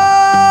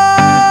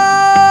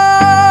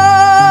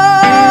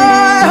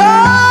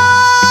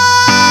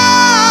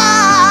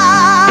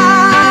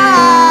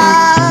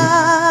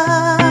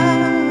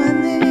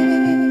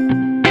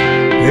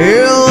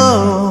your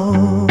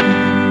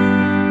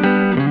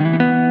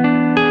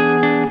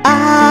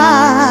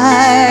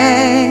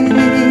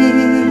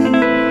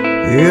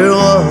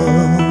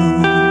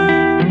love?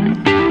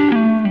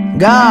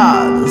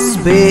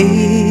 Godspeed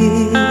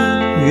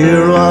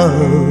your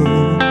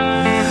love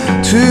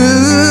to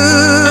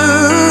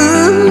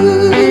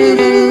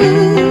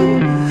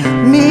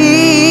me.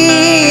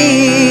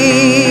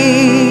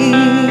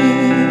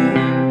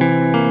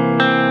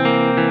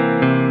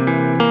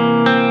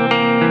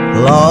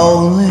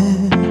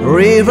 Lonely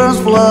rivers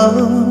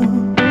flow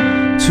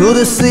to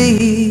the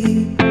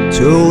sea,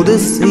 to the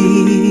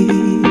sea,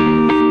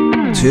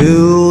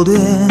 to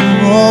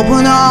the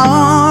open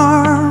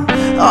arms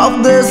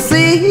of the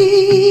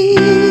sea.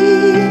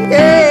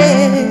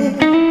 Yeah.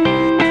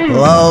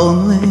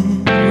 Lonely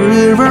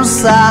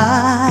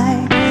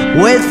riverside,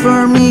 wait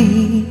for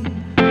me,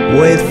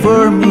 wait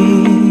for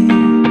me.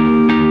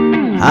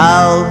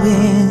 I'll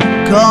be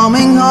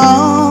coming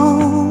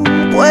home,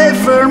 wait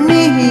for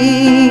me.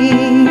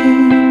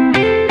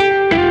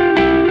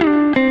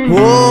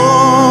 Whoa.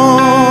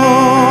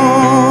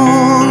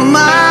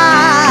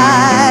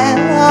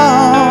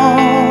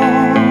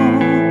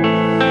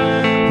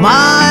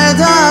 My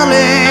darling,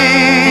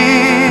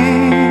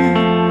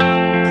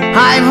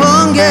 I'm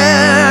hunger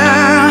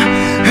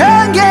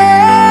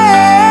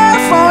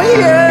for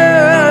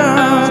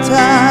your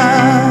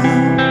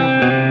time.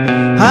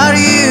 Are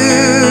you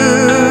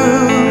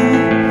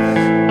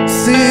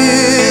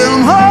still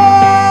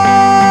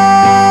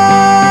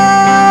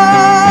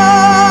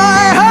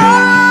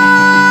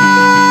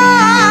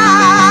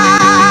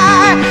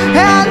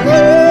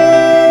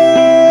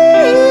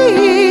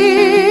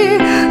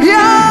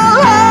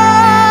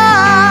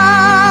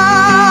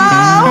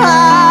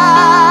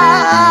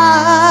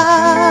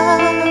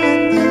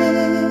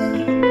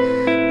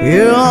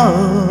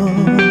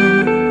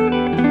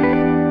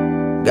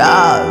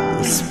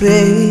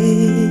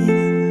Godspeed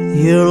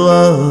your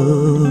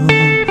love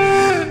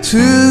to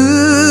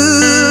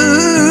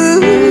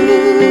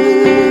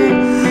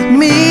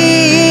me.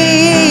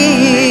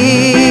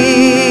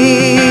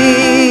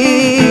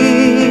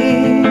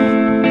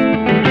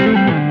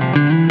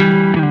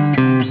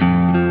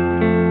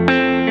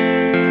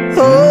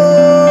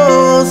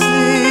 Oh, see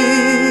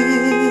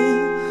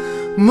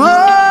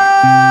more.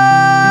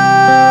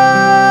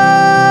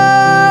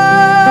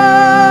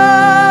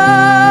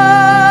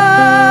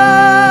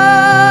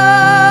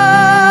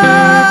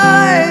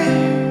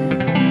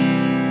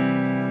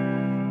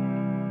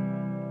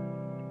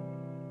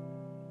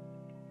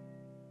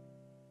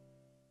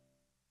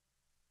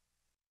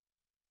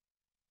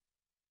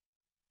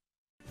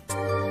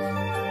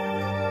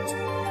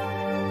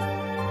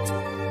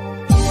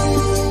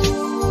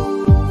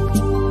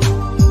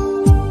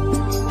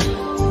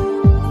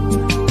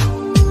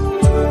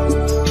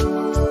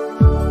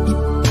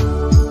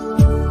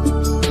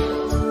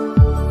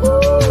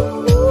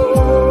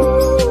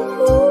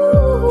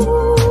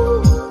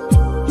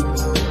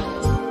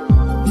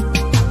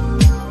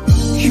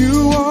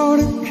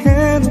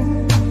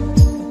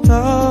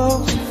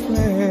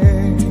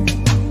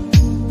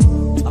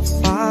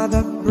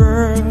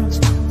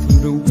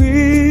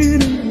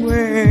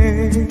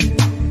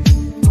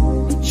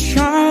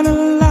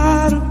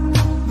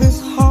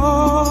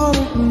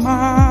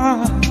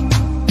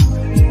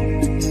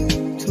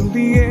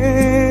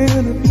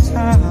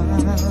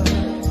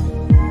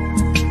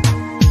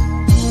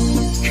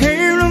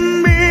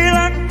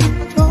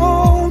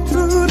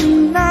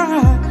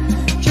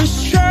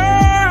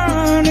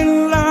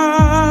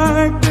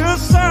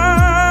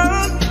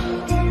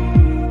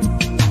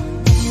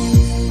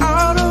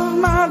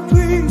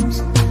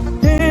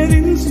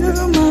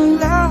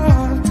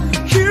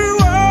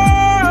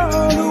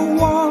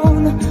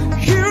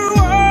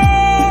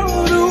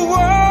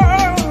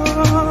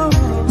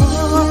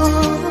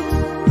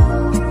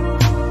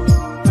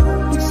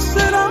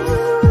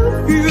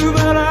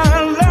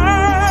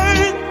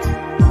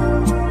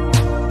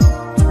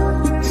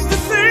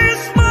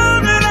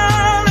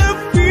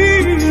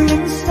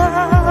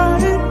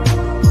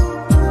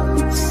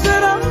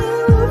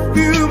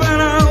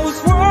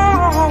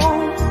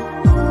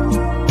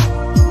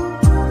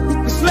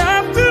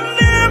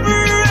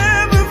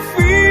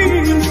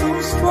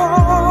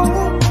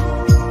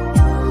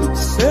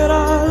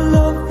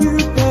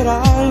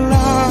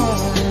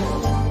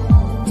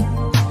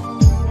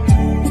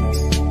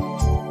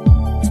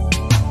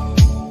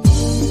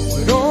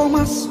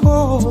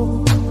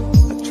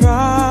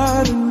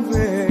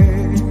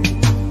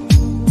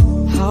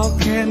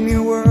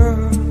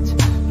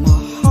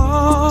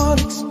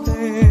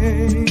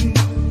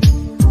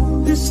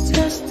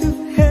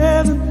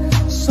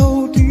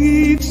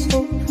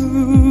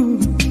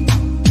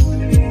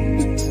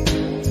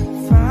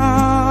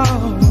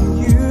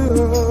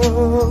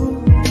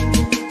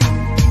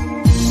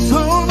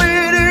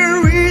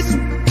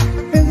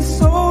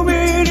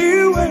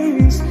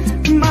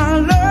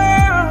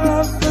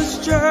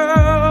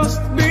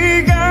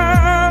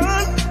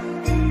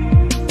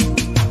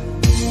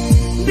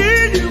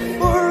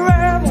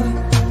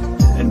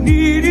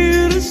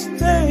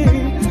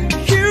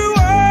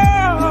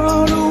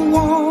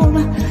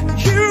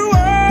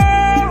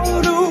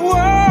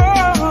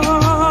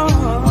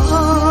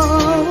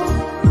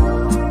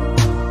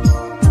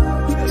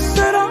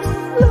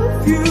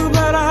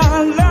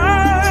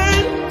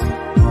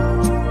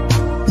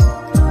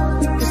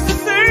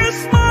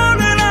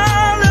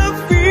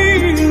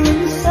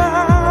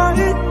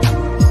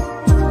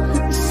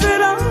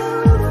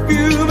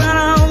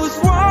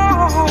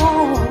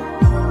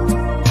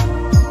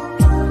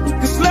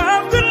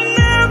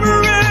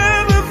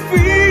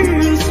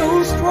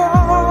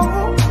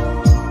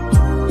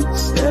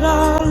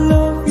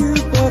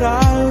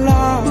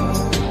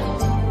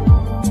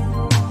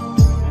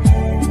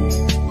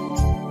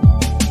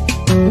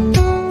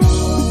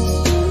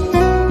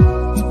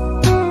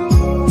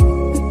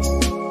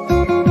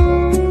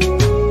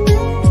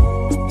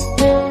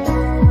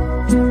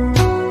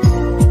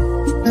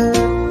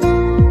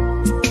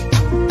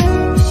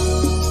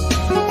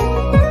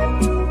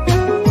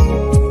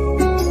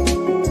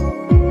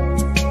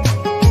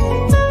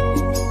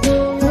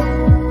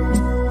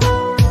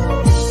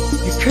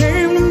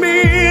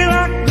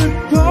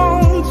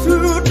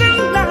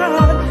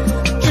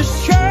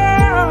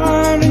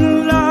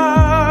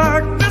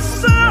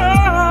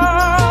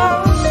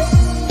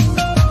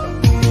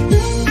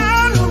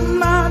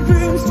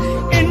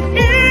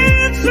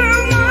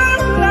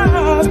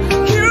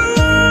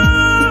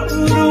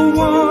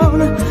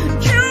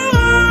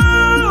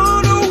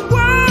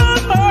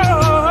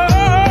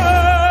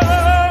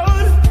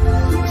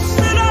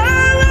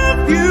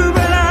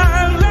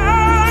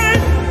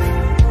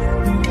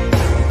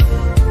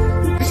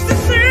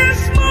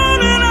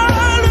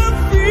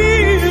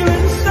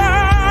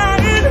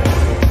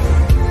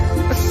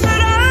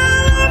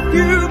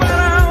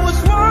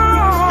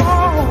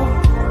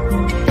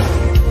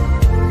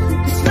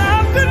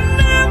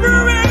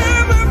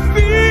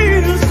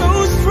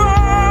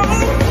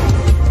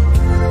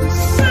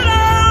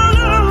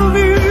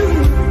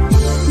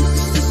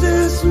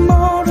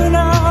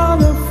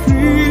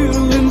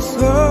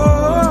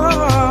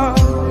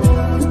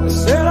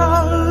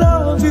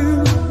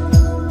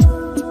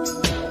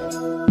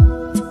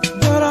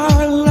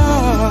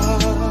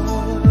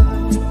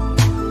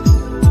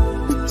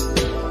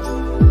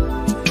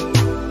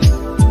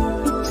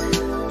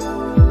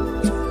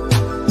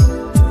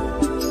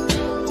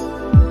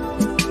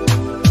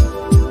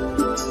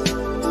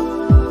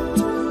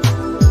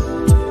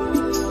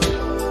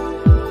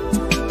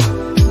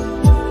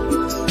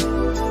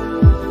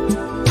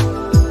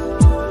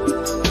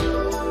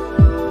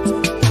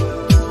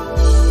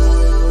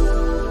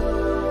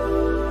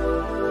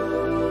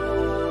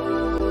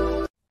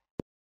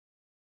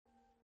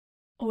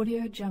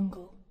 Audio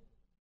Jungle.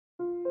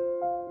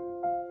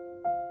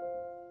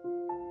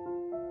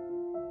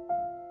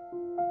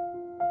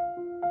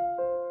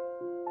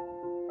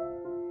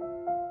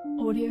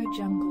 Audio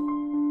Jungle.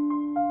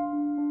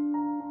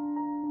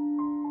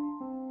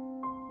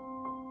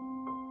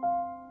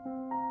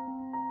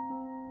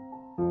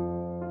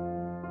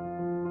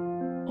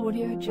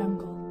 Audio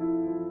Jungle.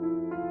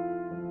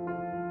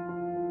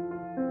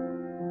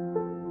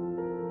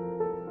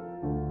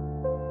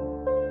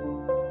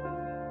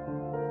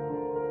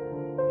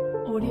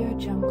 Audio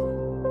Jungle.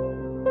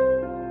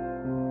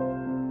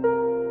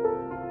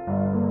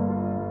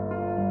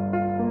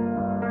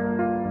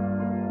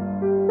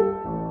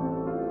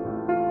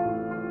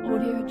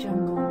 Audio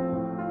Jungle.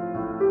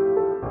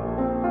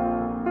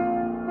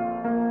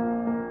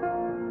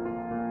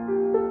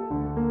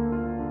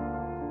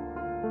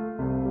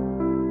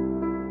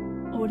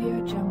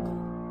 Audio Jungle.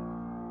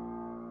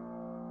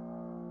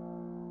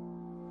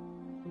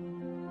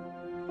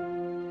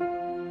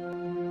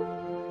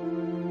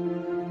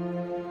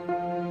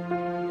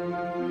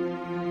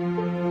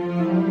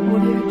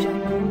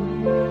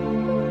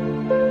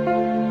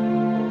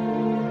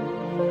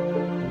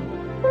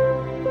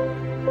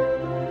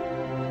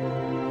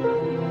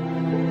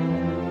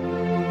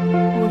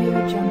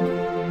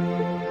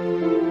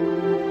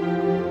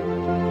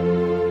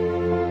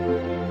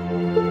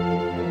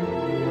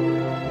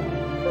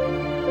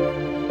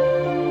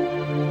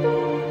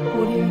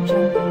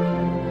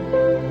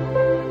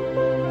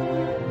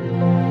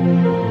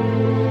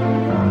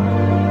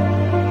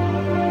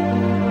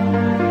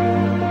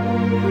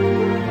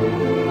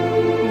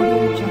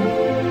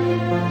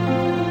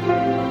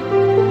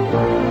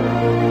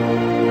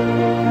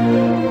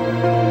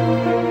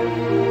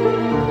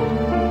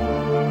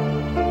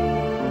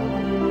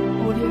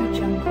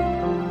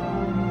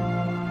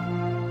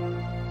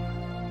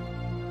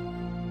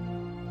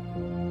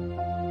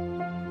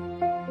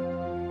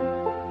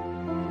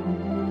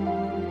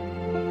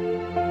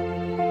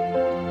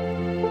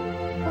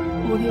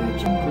 Audio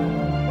Jungle.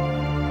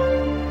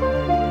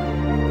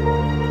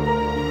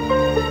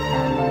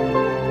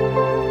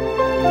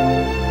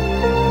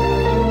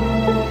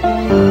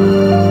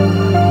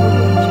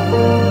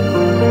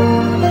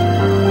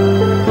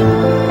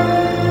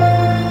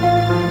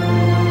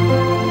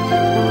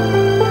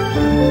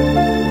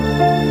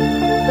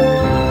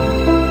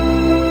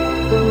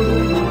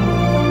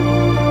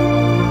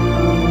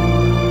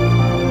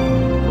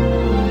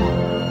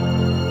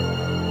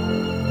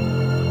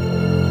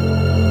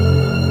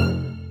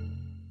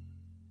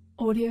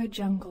 Audio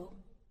Jungle.